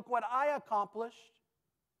did. Look what I accomplished.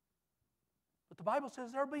 But the Bible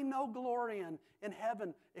says there will be no glory in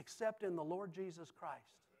heaven except in the Lord Jesus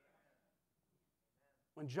Christ.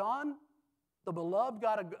 When John, the beloved,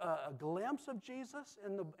 got a glimpse of Jesus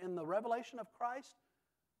in the revelation of Christ,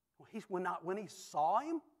 when he saw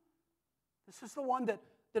Him, this is the one that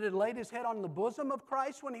had laid his head on the bosom of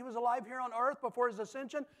Christ when he was alive here on earth before His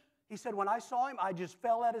ascension. He said, when I saw Him, I just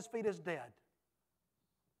fell at His feet as dead.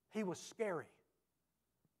 He was scary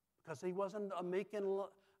because He wasn't a meek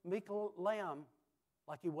lamb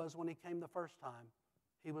like He was when He came the first time.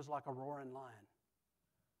 He was like a roaring lion.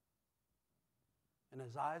 And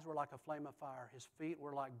His eyes were like a flame of fire. His feet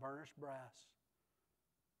were like burnished brass.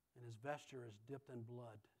 And His vesture is dipped in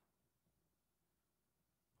blood.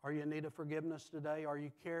 Are you in need of forgiveness today? Are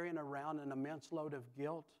you carrying around an immense load of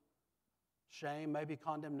guilt, shame, maybe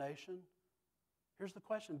condemnation? Here's the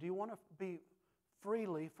question. Do you want to be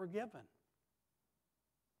freely forgiven?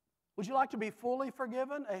 Would you like to be fully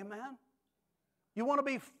forgiven? Amen. You want to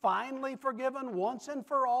be finally forgiven once and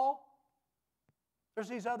for all? There's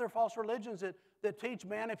these other false religions that teach,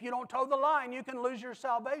 man, if you don't toe the line, you can lose your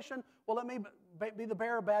salvation. Well, let me be the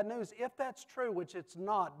bearer of bad news. If that's true, which it's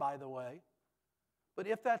not, by the way, but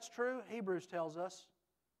if that's true, Hebrews tells us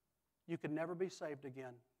you could never be saved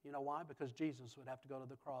again. You know why? Because Jesus would have to go to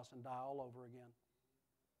the cross and die all over again.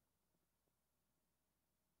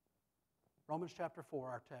 Romans chapter 4,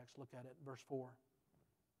 our text, look at it, verse 4.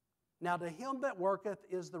 Now to him that worketh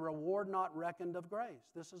is the reward not reckoned of grace.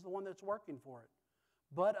 This is the one that's working for it.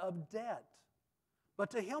 But of debt. But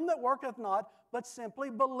to him that worketh not, but simply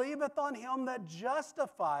believeth on Him that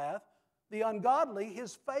justifieth the ungodly,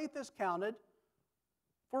 his faith is counted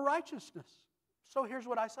for righteousness. So here's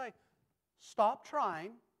what I say. Stop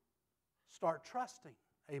trying, start trusting.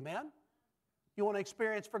 Amen? You want to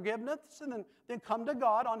experience forgiveness? And then come to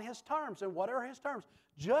God on His terms. And what are His terms?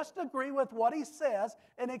 Just agree with what He says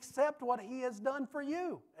and accept what He has done for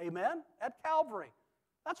you. Amen? At Calvary.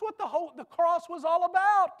 That's what the cross was all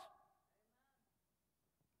about.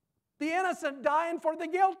 The innocent dying for the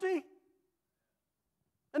guilty.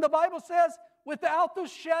 And the Bible says, without the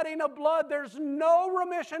shedding of blood, there's no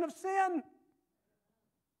remission of sin.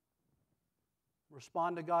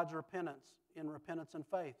 Respond to God's repentance in repentance and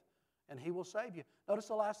faith, and He will save you. Notice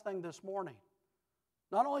the last thing this morning.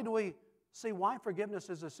 Not only do we see why forgiveness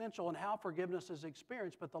is essential and how forgiveness is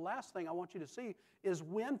experienced, but the last thing I want you to see is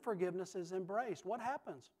when forgiveness is embraced. What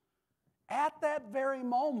happens? At that very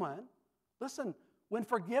moment, listen, when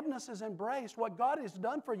forgiveness is embraced, what God has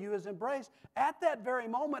done for you is embraced. At that very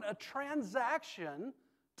moment, a transaction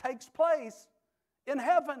takes place in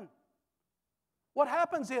heaven. What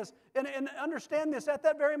happens is, and understand this, at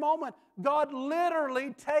that very moment, God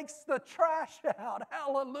literally takes the trash out.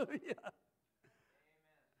 Hallelujah. Amen.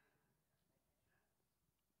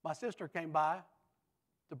 My sister came by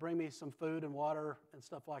to bring me some food and water and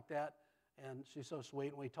stuff like that, and she's so sweet,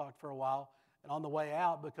 and we talked for a while. And on the way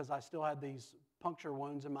out, because I still had these puncture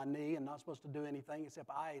wounds in my knee and not supposed to do anything except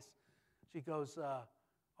ice, she goes,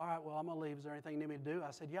 all right, well, I'm going to leave. Is there anything you need me to do?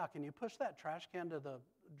 I said, yeah, can you push that trash can to the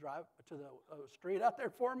street out there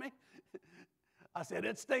for me? I said,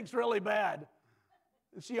 it stinks really bad.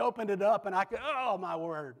 And she opened it up, and I could, oh, my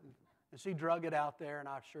word. And she drug it out there, and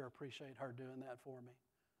I sure appreciate her doing that for me.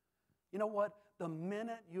 You know what? The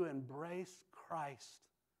minute you embrace Christ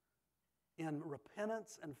in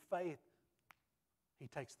repentance and faith, He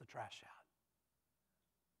takes the trash out.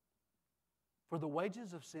 For the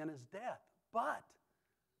wages of sin is death, but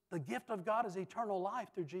the gift of God is eternal life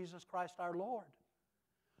through Jesus Christ our Lord.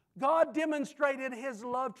 God demonstrated His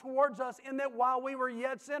love towards us in that while we were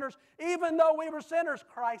yet sinners, even though we were sinners,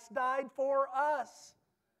 Christ died for us.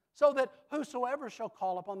 So that whosoever shall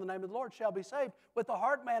call upon the name of the Lord shall be saved. With the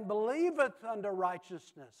heart man believeth unto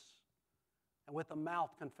righteousness, and with the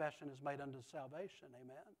mouth confession is made unto salvation.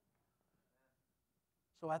 Amen.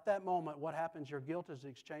 So at that moment, what happens? Your guilt is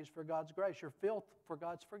exchanged for God's grace. Your filth for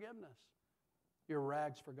God's forgiveness. Your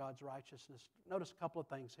rags for God's righteousness. Notice a couple of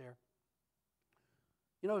things here.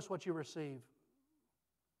 You notice what you receive.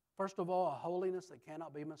 First of all, a holiness that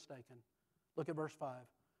cannot be mistaken. Look at verse 5.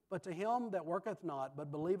 But to him that worketh not,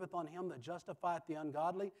 but believeth on Him that justifieth the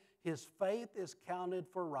ungodly, his faith is counted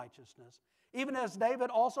for righteousness. Even as David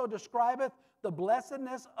also describeth the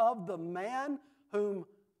blessedness of the man whom,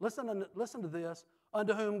 listen to this,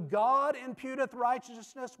 unto whom God imputeth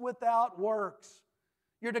righteousness without works.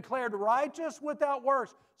 You're declared righteous without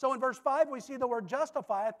works. So in verse 5 we see the word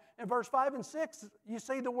justifieth. In verse 5 and 6 you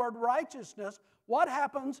see the word righteousness. What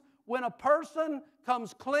happens when a person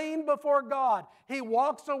comes clean before God? He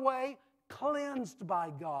walks away cleansed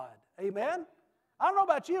by God. Amen? I don't know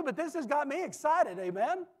about you, but this has got me excited.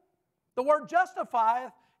 Amen? The word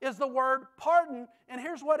justifieth is the word pardon, and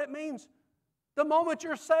here's what it means. The moment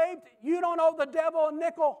you're saved, you don't owe the devil a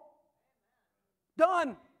nickel.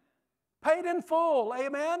 Done. Paid in full.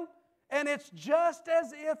 Amen? And it's just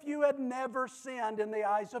as if you had never sinned in the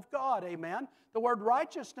eyes of God. Amen? The word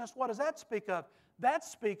righteousness, what does that speak of? That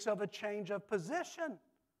speaks of a change of position.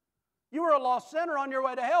 You were a lost sinner on your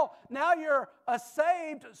way to hell. Now you're a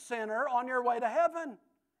saved sinner on your way to heaven.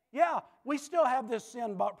 Yeah, we still have this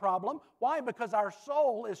sin problem. Why? Because our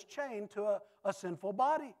soul is chained to a sinful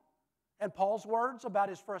body. And Paul's words about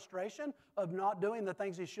his frustration of not doing the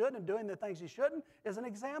things he should and doing the things he shouldn't is an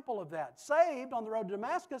example of that. Saved on the road to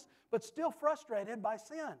Damascus, but still frustrated by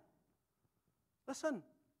sin. Listen,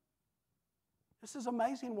 this is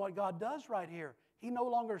amazing what God does right here. He no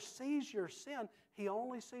longer sees your sin. He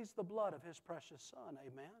only sees the blood of His precious Son.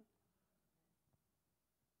 Amen?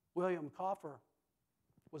 William Coffer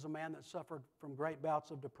was a man that suffered from great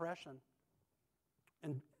bouts of depression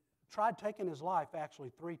and tried taking his life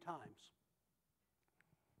actually 3 times.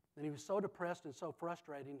 And he was so depressed and so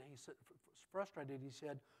frustrated, he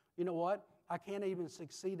said, you know what? I can't even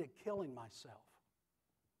succeed at killing myself.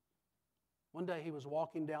 One day he was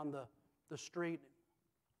walking down the street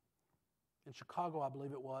in Chicago, I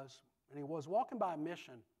believe it was, and he was walking by a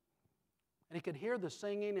mission, and he could hear the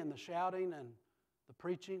singing and the shouting and the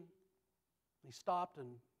preaching. He stopped and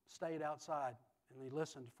stayed outside, and he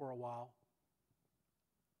listened for a while.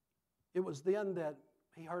 It was then that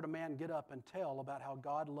he heard a man get up and tell about how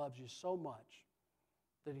God loves you so much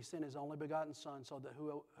that He sent His only begotten Son so that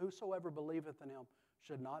whosoever believeth in Him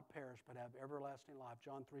should not perish but have everlasting life.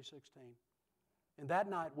 John 3:16. And that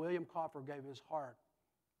night, William Coffer gave his heart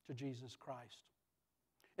to Jesus Christ.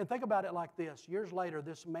 And think about it like this. Years later,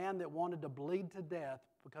 this man that wanted to bleed to death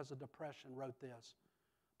because of depression wrote this.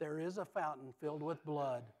 There is a fountain filled with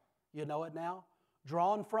blood. You know it now?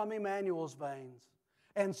 Drawn from Emmanuel's veins.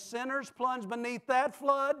 And sinners plunge beneath that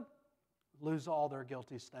flood lose all their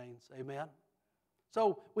guilty stains. Amen?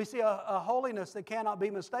 So we see a holiness that cannot be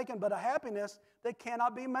mistaken, but a happiness that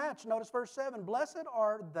cannot be matched. Notice verse 7. Blessed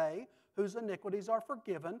are they whose iniquities are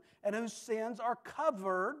forgiven and whose sins are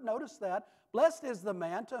covered. Notice that. Blessed is the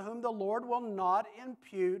man to whom the Lord will not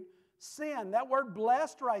impute sin. That word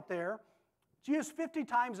blessed right there, it's used 50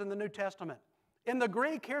 times in the New Testament. In the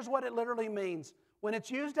Greek, here's what it literally means. When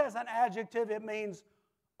it's used as an adjective, it means,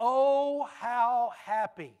 oh, how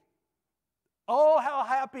happy. Oh, how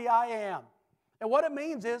happy I am. And what it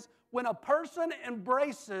means is, when a person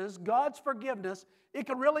embraces God's forgiveness, it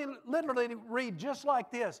can really literally read just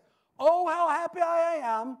like this. Oh, how happy I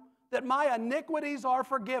am that my iniquities are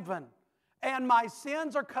forgiven and my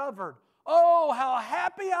sins are covered. Oh, how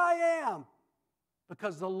happy I am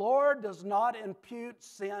because the Lord does not impute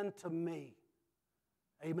sin to me.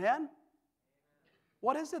 Amen?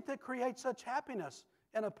 What is it that creates such happiness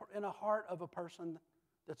in a heart of a person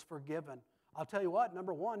that's forgiven? I'll tell you what,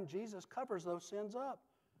 number one, Jesus covers those sins up.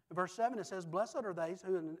 In verse 7 it says, blessed are they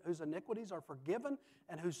whose iniquities are forgiven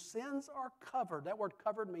and whose sins are covered. That word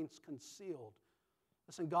covered means concealed.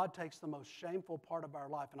 Listen, God takes the most shameful part of our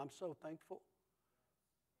life, and I'm so thankful.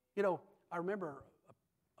 You know, I remember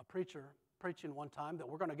a preacher preaching one time that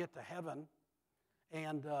we're going to get to heaven,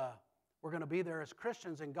 and We're going to be there as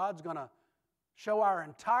Christians, and God's going to show our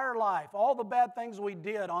entire life, all the bad things we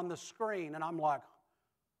did on the screen. And I'm like,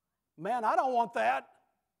 man, I don't want that.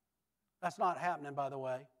 That's not happening, by the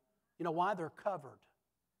way. You know why? They're covered.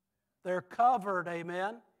 They're covered,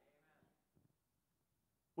 amen?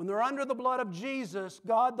 When they're under the blood of Jesus,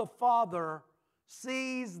 God the Father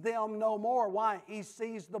sees them no more. Why? He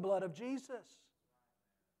sees the blood of Jesus.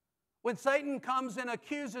 When Satan comes and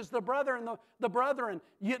accuses the brethren,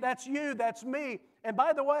 that's you, that's me. And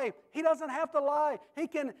by the way, he doesn't have to lie. He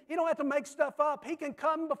don't have to make stuff up. He can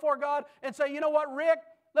come before God and say, you know what, Rick,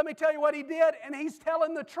 let me tell you what he did, and he's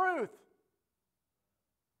telling the truth.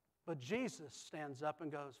 But Jesus stands up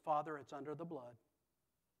and goes, Father, it's under the blood.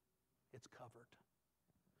 It's covered.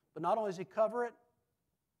 But not only does he cover it,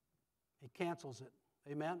 he cancels it.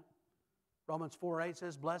 Amen? Romans 4:8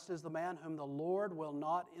 says, blessed is the man whom the Lord will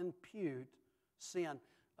not impute sin.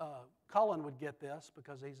 Cullen would get this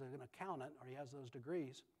because he's an accountant, or he has those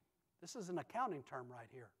degrees. This is an accounting term right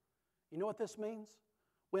here. You know what this means?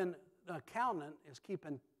 When an accountant is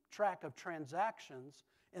keeping track of transactions,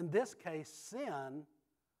 in this case, sin,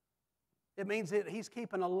 it means that he's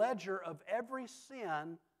keeping a ledger of every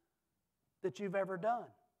sin that you've ever done.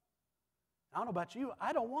 I don't know about you,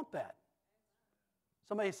 I don't want that.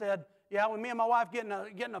 Somebody said, yeah, when me and my wife get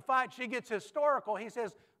in a fight, she gets historical. He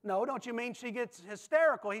says, no, don't you mean she gets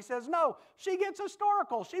hysterical? He says, no, she gets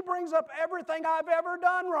historical. She brings up everything I've ever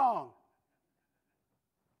done wrong.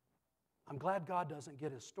 I'm glad God doesn't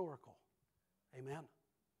get historical. Amen.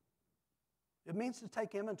 It means to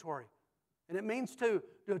take inventory. And it means to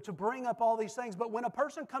bring up all these things. But when a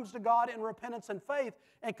person comes to God in repentance and faith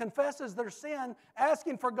and confesses their sin,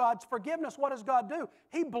 asking for God's forgiveness, what does God do?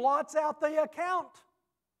 He blots out the account.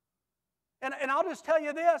 And I'll just tell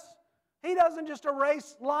you this. He doesn't just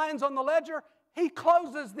erase lines on the ledger. He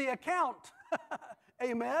closes the account.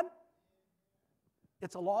 Amen?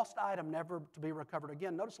 It's a lost item, never to be recovered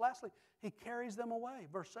again. Notice lastly, he carries them away.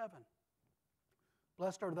 Verse 7.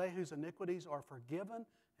 Blessed are they whose iniquities are forgiven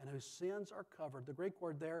and whose sins are covered. The Greek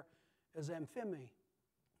word there is amphimi.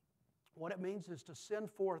 What it means is to send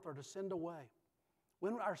forth or to send away.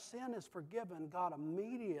 When our sin is forgiven, God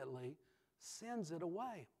immediately sends it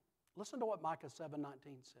away. Listen to what Micah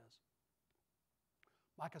 7:19 says.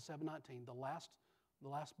 Micah 7:19, the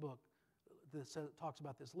last book that talks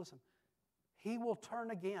about this. Listen, he will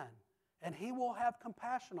turn again, and he will have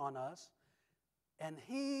compassion on us, and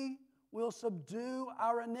he will subdue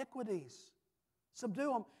our iniquities.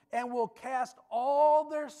 Subdue them, and will cast all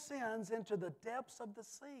their sins into the depths of the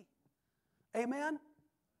sea. Amen?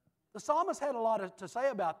 The psalmist had a lot to say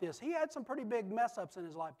about this. He had some pretty big mess-ups in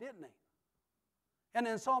his life, didn't he? And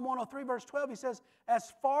in Psalm 103, verse 12, he says,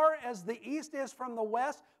 as far as the east is from the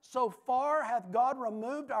west, so far hath God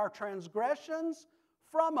removed our transgressions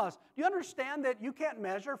from us. Do you understand that you can't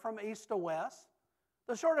measure from east to west?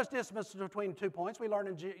 The shortest distance between 2 points, we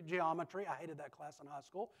learned in geometry. I hated that class in high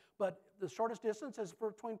school. But the shortest distance is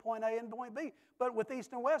between point A and point B. But with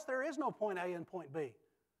east and west, there is no point A and point B.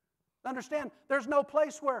 Understand, there's no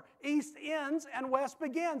place where east ends and west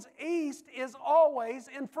begins. East is always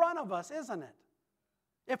in front of us, isn't it?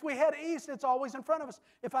 If we head east, it's always in front of us.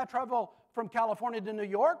 If I travel from California to New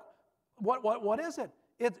York, what is it?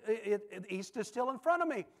 East is still in front of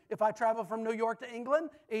me. If I travel from New York to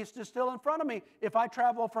England, east is still in front of me. If I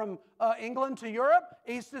travel from England to Europe,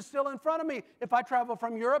 east is still in front of me. If I travel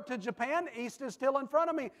from Europe to Japan, east is still in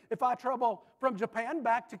front of me. If I travel from Japan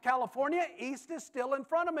back to California, east is still in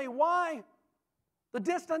front of me. Why? The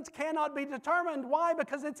distance cannot be determined. Why?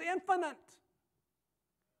 Because it's infinite.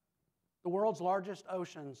 The world's largest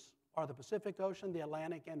oceans are the Pacific Ocean, the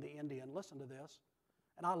Atlantic, and the Indian. Listen to this.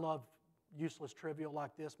 And I love useless trivia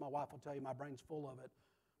like this. My wife will tell you my brain's full of it.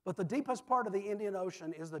 But the deepest part of the Indian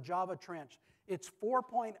Ocean is the Java Trench. It's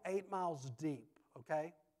 4.8 miles deep,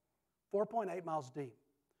 okay? 4.8 miles deep.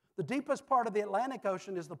 The deepest part of the Atlantic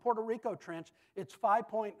Ocean is the Puerto Rico Trench. It's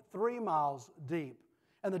 5.3 miles deep.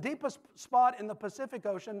 And the deepest spot in the Pacific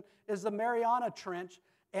Ocean is the Mariana Trench,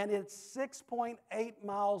 and it's 6.8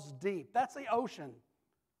 miles deep. That's the ocean.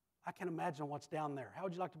 I can imagine what's down there. How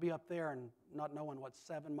would you like to be up there and not knowing what's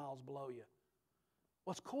 7 miles below you?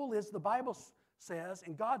 What's cool is the Bible says,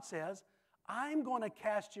 and God says, I'm going to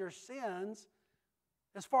cast your sins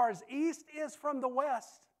as far as east is from the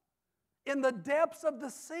west, in the depths of the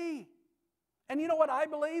sea. And you know what I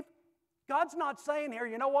believe? God's not saying here,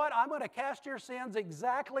 you know what, I'm going to cast your sins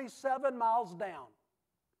exactly 7 miles down.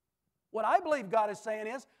 What I believe God is saying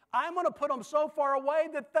is, I'm going to put them so far away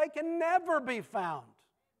that they can never be found.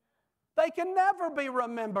 They can never be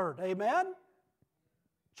remembered. Amen?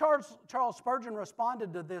 Charles Spurgeon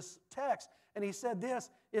responded to this text, and he said this: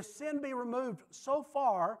 if sin be removed so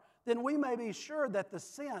far, then we may be sure that the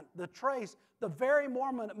scent, the trace, the very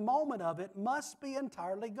moment of it must be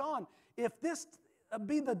entirely gone. If this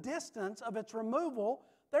be the distance of its removal,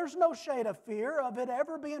 there's no shade of fear of it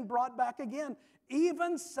ever being brought back again.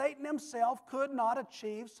 Even Satan himself could not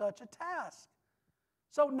achieve such a task.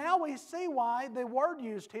 So now we see why the word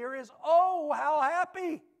used here is, oh, how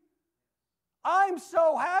happy. I'm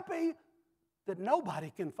so happy that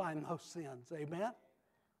nobody can find those sins. Amen?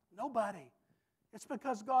 Nobody. It's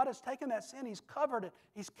because God has taken that sin, He's covered it,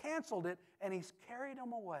 He's canceled it, and He's carried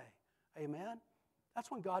them away. Amen?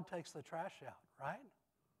 That's when God takes the trash out, right?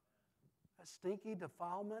 That stinky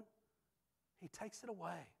defilement, He takes it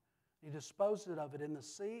away. He disposes of it in the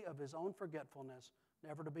sea of His own forgetfulness,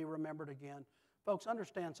 never to be remembered again. Folks,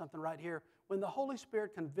 understand something right here. When the Holy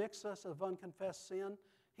Spirit convicts us of unconfessed sin,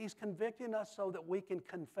 He's convicting us so that we can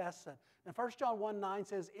confess it. And 1 John 1:9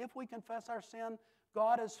 says, if we confess our sin,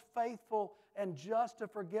 God is faithful and just to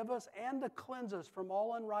forgive us and to cleanse us from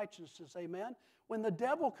all unrighteousness. Amen? When the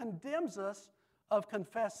devil condemns us of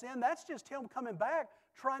confessed sin, that's just him coming back,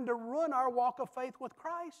 trying to ruin our walk of faith with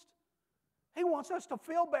Christ. He wants us to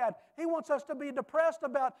feel bad. He wants us to be depressed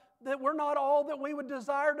about that we're not all that we would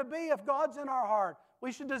desire to be if God's in our heart.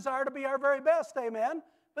 We should desire to be our very best, amen?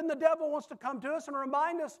 But the devil wants to come to us and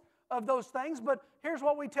remind us of those things. But here's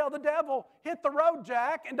what we tell the devil: hit the road,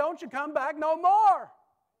 Jack, and don't you come back no more.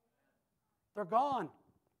 They're gone.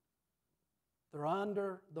 They're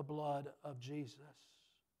under the blood of Jesus.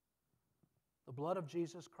 The blood of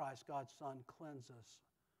Jesus Christ, God's Son, cleanses us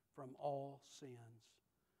from all sins.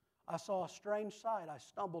 I saw a strange sight. I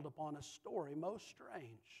stumbled upon a story most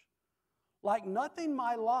strange. Like nothing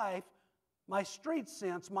my life, my street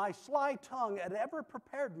sense, my sly tongue had ever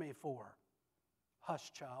prepared me for.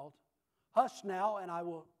 Hush, child. Hush now, and I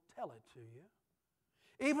will tell it to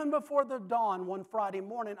you. Even before the dawn one Friday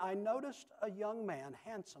morning, I noticed a young man,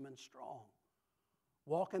 handsome and strong,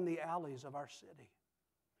 walking the alleys of our city.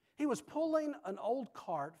 He was pulling an old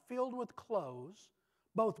cart filled with clothes,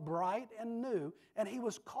 both bright and new, and he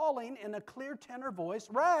was calling in a clear tenor voice,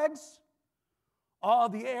 "Rags!" Oh,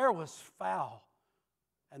 the air was foul,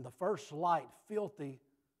 and the first light filthy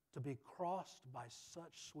to be crossed by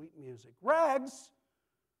such sweet music. Rags!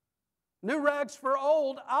 New rags for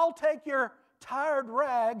old. I'll take your tired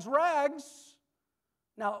rags. Rags!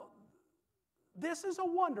 Now, this is a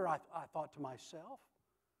wonder, I thought to myself.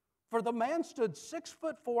 For the man stood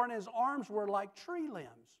 6'4", and his arms were like tree limbs,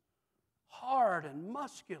 hard and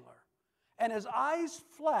muscular, and his eyes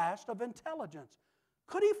flashed of intelligence.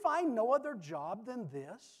 Could he find no other job than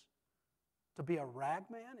this, to be a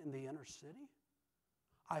ragman in the inner city?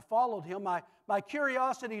 I followed him. My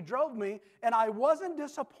curiosity drove me, and I wasn't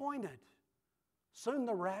disappointed. Soon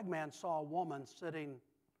the ragman saw a woman sitting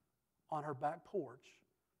on her back porch.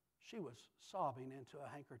 She was sobbing into a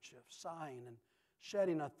handkerchief, sighing and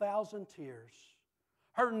shedding 1,000 tears.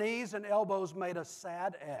 Her knees and elbows made a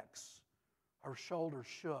sad X. Her shoulders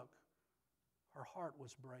shook. Her heart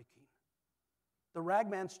was breaking. The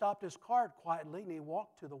ragman stopped his cart quietly, and he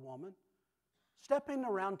walked to the woman, stepping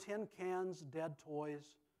around tin cans, dead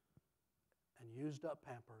toys, and used up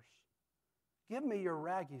Pampers. "Give me your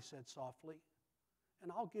rag," he said softly,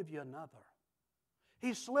 "and I'll give you another."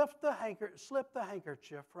 He slipped the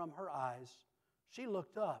handkerchief from her eyes. She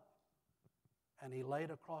looked up, and he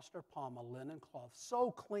laid across her palm a linen cloth,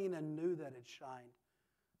 so clean and new that it shined.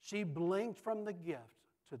 She blinked from the gift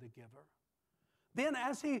to the giver. Then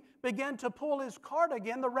as he began to pull his cart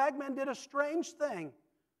again, the ragman did a strange thing.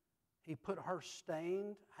 He put her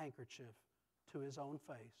stained handkerchief to his own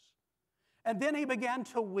face. And then he began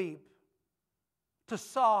to weep, to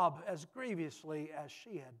sob as grievously as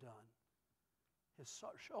she had done. His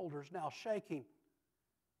shoulders now shaking,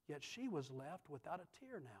 yet she was left without a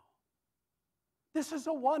tear now. "This is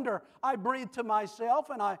a wonder," I breathed to myself,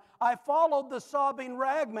 and I followed the sobbing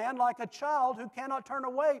ragman like a child who cannot turn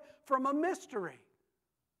away from a mystery.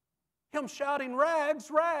 Him shouting,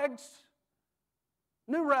 "Rags, rags,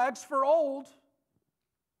 new rags for old."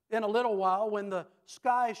 In a little while, when the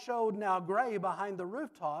sky showed now gray behind the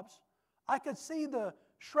rooftops, I could see the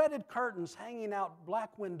shredded curtains hanging out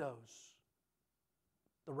black windows.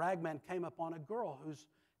 The ragman came upon a girl whose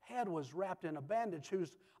head was wrapped in a bandage,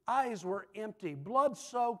 whose eyes were empty,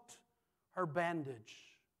 blood-soaked her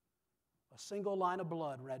bandage. A single line of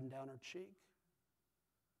blood ran down her cheek.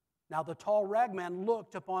 Now the tall ragman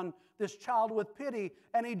looked upon this child with pity,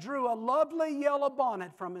 and he drew a lovely yellow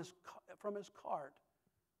bonnet from his cart.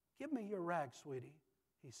 "Give me your rag, sweetie,"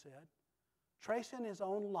 he said, tracing his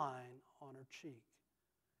own line on her cheek,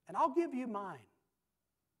 "and I'll give you mine."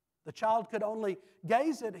 The child could only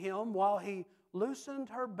gaze at him while he loosened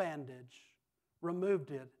her bandage,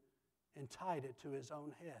 removed it, and tied it to his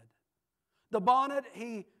own head. The bonnet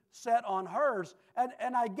he set on hers,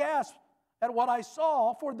 and I gasped at what I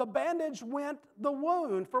saw, for with the bandage went the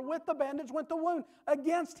wound.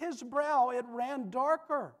 Against his brow it ran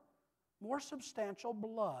darker, more substantial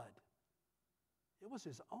blood. It was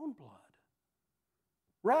his own blood.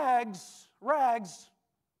 Rags, rags,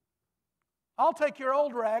 I'll take your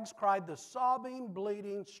old rags, cried the sobbing,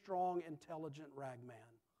 bleeding, strong, intelligent ragman.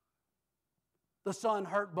 The sun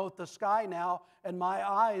hurt both the sky now and my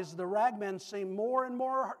eyes. The ragman seemed more and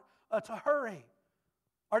more to hurry.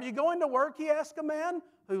 Are you going to work, he asked a man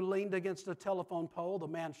who leaned against a telephone pole. The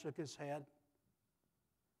man shook his head.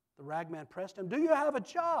 The ragman pressed him. Do you have a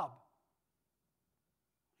job?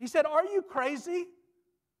 He said, are you crazy?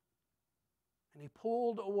 And he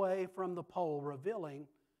pulled away from the pole, revealing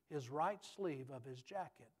his right sleeve of his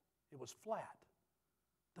jacket. It was flat.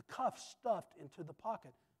 The cuff stuffed into the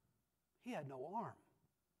pocket. He had no arm.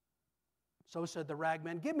 So said the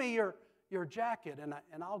ragman, give me your jacket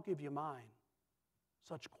and I'll give you mine.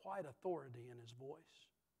 Such quiet authority in his voice.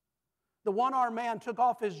 The one-armed man took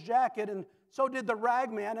off his jacket, and so did the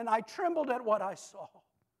ragman, and I trembled at what I saw.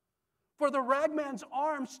 For the ragman's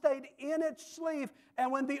arm stayed in its sleeve,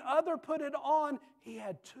 and when the other put it on, he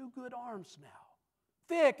had two good arms now,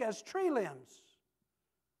 thick as tree limbs.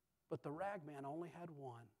 But the ragman only had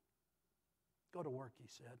one. Go to work, he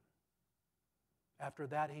said. After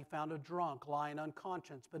that, he found a drunk lying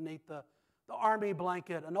unconscious beneath the army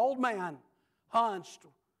blanket, an old man, hunched,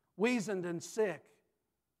 weazened, and sick.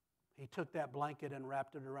 He took that blanket and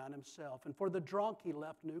wrapped it around himself. And for the drunk, he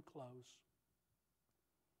left new clothes.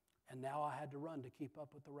 And now I had to run to keep up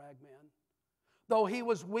with the ragman. Though he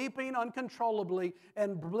was weeping uncontrollably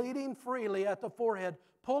and bleeding freely at the forehead,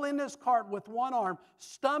 pulling his cart with one arm,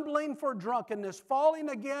 stumbling for drunkenness, falling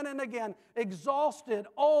again and again, exhausted,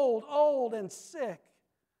 old, and sick.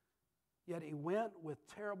 Yet he went with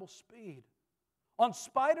terrible speed. On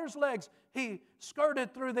spider's legs, he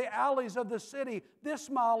skirted through the alleys of the city,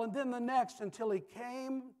 this mile and then the next, until he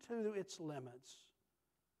came to its limits.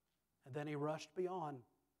 And then he rushed beyond.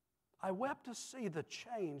 I wept to see the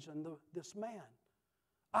change in this man.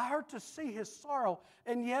 I hurt to see his sorrow,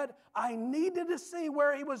 and yet I needed to see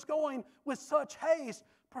where he was going with such haste,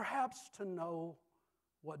 perhaps to know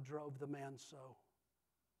what drove the man so.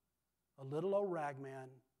 A little old ragman,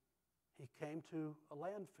 he came to a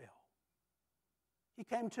landfill. He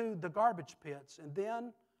came to the garbage pits, and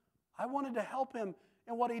then I wanted to help him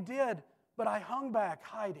in what he did, but I hung back,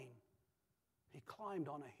 hiding. He climbed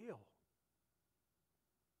on a hill.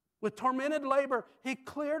 With tormented labor, he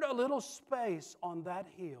cleared a little space on that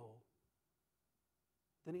hill.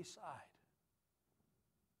 Then he sighed,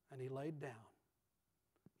 and he laid down.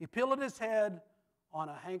 He pillowed his head on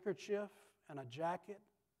a handkerchief and a jacket.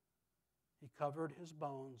 He covered his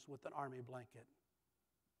bones with an army blanket.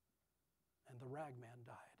 And the ragman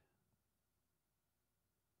died.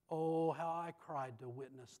 Oh, how I cried to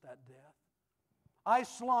witness that death. I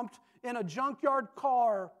slumped in a junkyard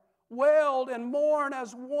car, wailed and mourned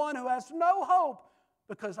as one who has no hope,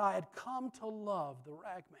 because I had come to love the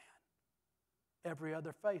ragman. Every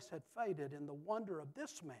other face had faded in the wonder of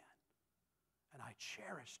this man, and I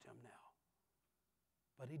cherished him now.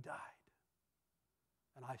 But he died,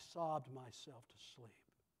 and I sobbed myself to sleep.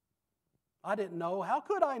 I didn't know. How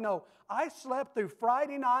could I know? I slept through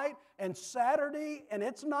Friday night and Saturday, and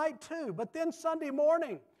it's night too. But then Sunday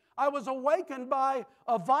morning, I was awakened by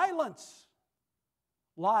a violence.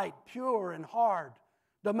 Light, pure and hard,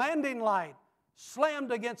 demanding light,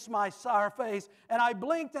 slammed against my sour face, and I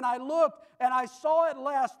blinked and I looked, and I saw at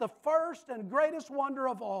last the first and greatest wonder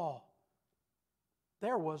of all.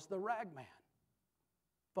 There was the ragman,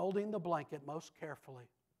 folding the blanket most carefully.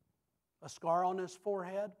 A scar on his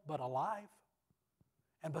forehead, but alive.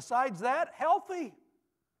 And besides that, healthy.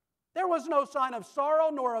 There was no sign of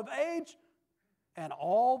sorrow nor of age. And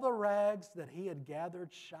all the rags that he had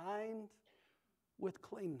gathered shined with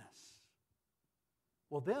cleanness.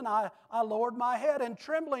 Well, then I lowered my head, and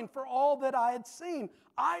trembling for all that I had seen,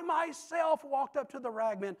 I myself walked up to the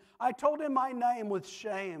ragman. I told him my name with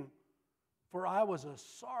shame, for I was a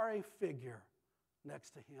sorry figure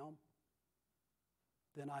next to him.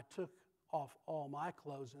 Then I took off all my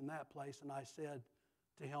clothes in that place, and I said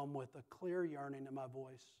to him with a clear yearning in my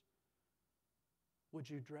voice, would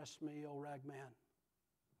you dress me, O ragman?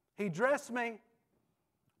 He dressed me.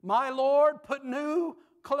 My Lord put new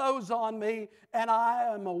clothes on me, and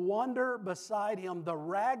I am a wonder beside him. The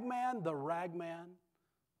ragman, the Christ.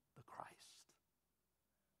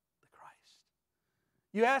 The Christ.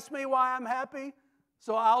 You ask me why I'm happy?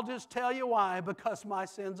 So I'll just tell you why, because my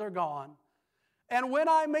sins are gone. And when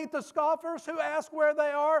I meet the scoffers who ask where they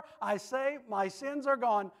are, I say, my sins are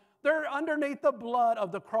gone. They're underneath the blood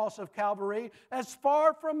of the cross of Calvary, as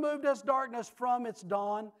far removed as darkness from its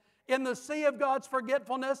dawn. In the sea of God's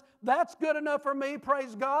forgetfulness, that's good enough for me.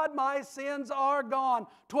 Praise God, my sins are gone.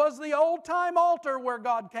 'Twas the old-time altar where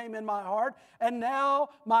God came in my heart, and now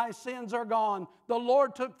my sins are gone. The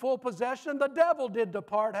Lord took full possession. The devil did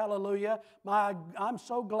depart. Hallelujah. I'm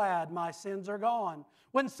so glad my sins are gone.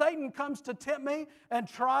 When Satan comes to tempt me and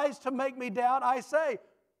tries to make me doubt, I say,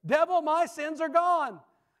 devil, my sins are gone.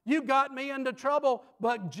 You got me into trouble,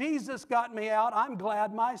 but Jesus got me out. I'm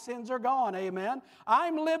glad my sins are gone. Amen.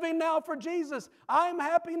 I'm living now for Jesus. I'm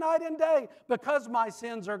happy night and day because my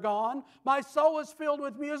sins are gone. My soul is filled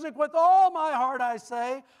with music. With all my heart I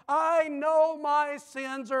say, I know my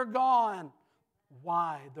sins are gone.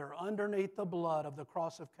 Why? They're underneath the blood of the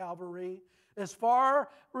cross of Calvary. As far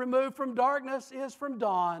removed from darkness is from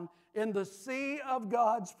dawn, in the sea of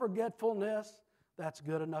God's forgetfulness, that's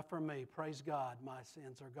good enough for me. Praise God, my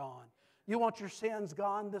sins are gone. You want your sins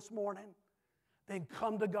gone this morning? Then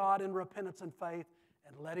come to God in repentance and faith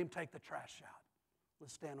and let Him take the trash out.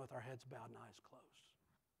 Let's stand with our heads bowed and eyes closed.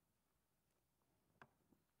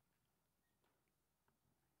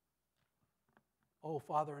 Oh,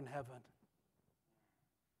 Father in heaven,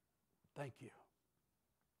 thank you.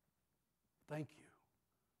 Thank you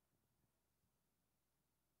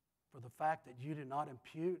for the fact that you do not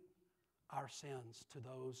impute our sins to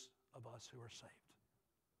those of us who are saved.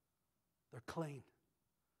 They're clean,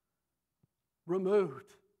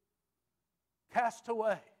 removed, cast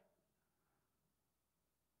away.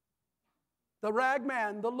 The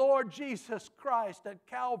ragman, the Lord Jesus Christ at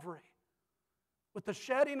Calvary, with the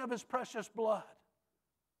shedding of His precious blood,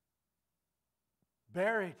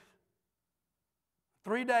 buried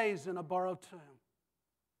 3 days in a borrowed tomb.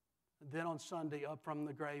 And then on Sunday, up from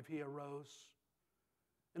the grave, He arose.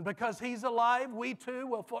 And because He's alive, we too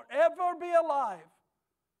will forever be alive.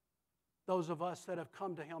 Those of us that have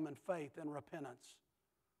come to Him in faith and repentance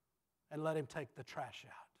and let Him take the trash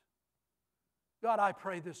out. God, I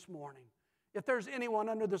pray this morning, if there's anyone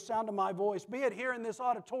under the sound of my voice, be it here in this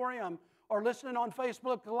auditorium or listening on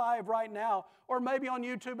Facebook Live right now, or maybe on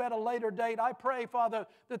YouTube at a later date, I pray, Father,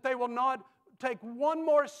 that they will not take one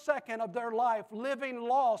more second of their life living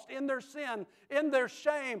lost in their sin, in their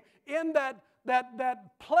shame, in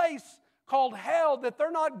that place called hell that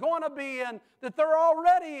they're not going to be in, that they're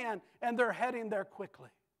already in, and they're heading there quickly.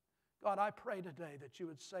 God, I pray today that you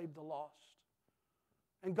would save the lost.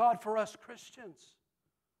 And God, for us Christians,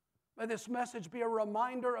 may this message be a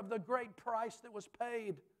reminder of the great price that was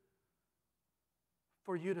paid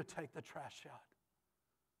for you to take the trash out.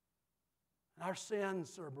 And our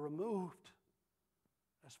sins are removed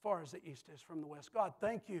as far as the east is from the west. God,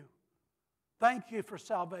 thank you. Thank you for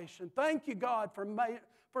salvation. Thank you, God,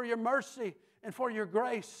 for your mercy and for your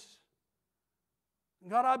grace.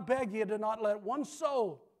 And God, I beg you to not let one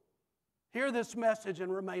soul hear this message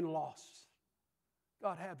and remain lost.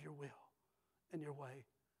 God, have your will and your way.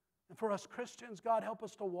 And for us Christians, God, help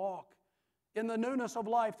us to walk in the newness of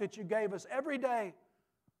life that you gave us every day.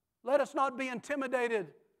 Let us not be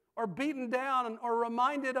intimidated or beaten down or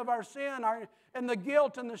reminded of our sin and the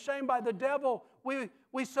guilt and the shame by the devil.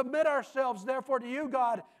 We submit ourselves, therefore, to you,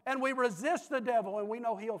 God, and we resist the devil, and we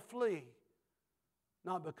know he'll flee.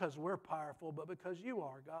 Not because we're powerful, but because you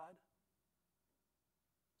are, God.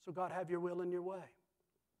 So, God, have your will and your way.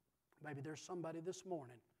 Maybe there's somebody this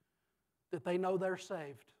morning that they know they're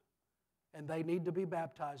saved and they need to be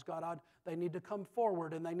baptized. God, they need to come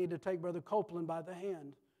forward and they need to take Brother Copeland by the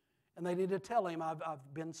hand. And they need to tell him,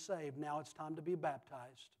 I've been saved. Now it's time to be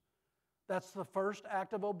baptized. That's the first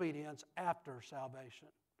act of obedience after salvation.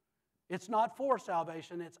 It's not for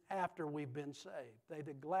salvation, it's after we've been saved. They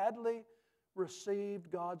that gladly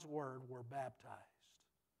received God's word were baptized.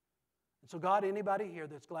 And so God, anybody here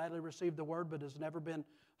that's gladly received the word but has never been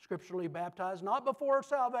scripturally baptized, not before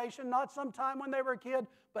salvation, not sometime when they were a kid,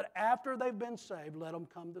 but after they've been saved, let them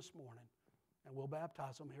come this morning. And we'll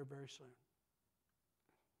baptize them here very soon.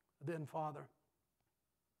 Then, Father,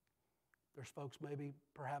 there's folks maybe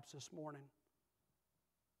perhaps this morning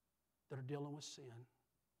that are dealing with sin,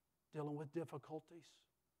 dealing with difficulties.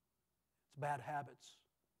 It's bad habits.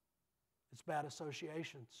 It's bad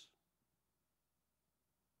associations.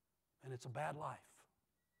 And it's a bad life.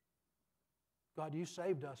 God, you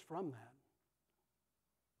saved us from that.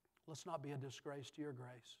 Let's not be a disgrace to your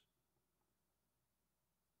grace.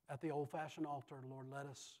 At the old-fashioned altar, Lord, let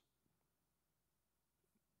us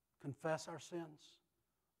confess our sins,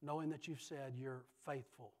 knowing that you've said you're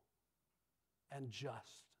faithful and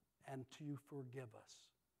just and to forgive us.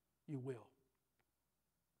 You will.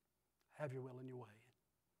 Have your will and your way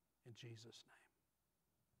in Jesus' name.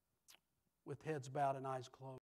 With heads bowed and eyes closed.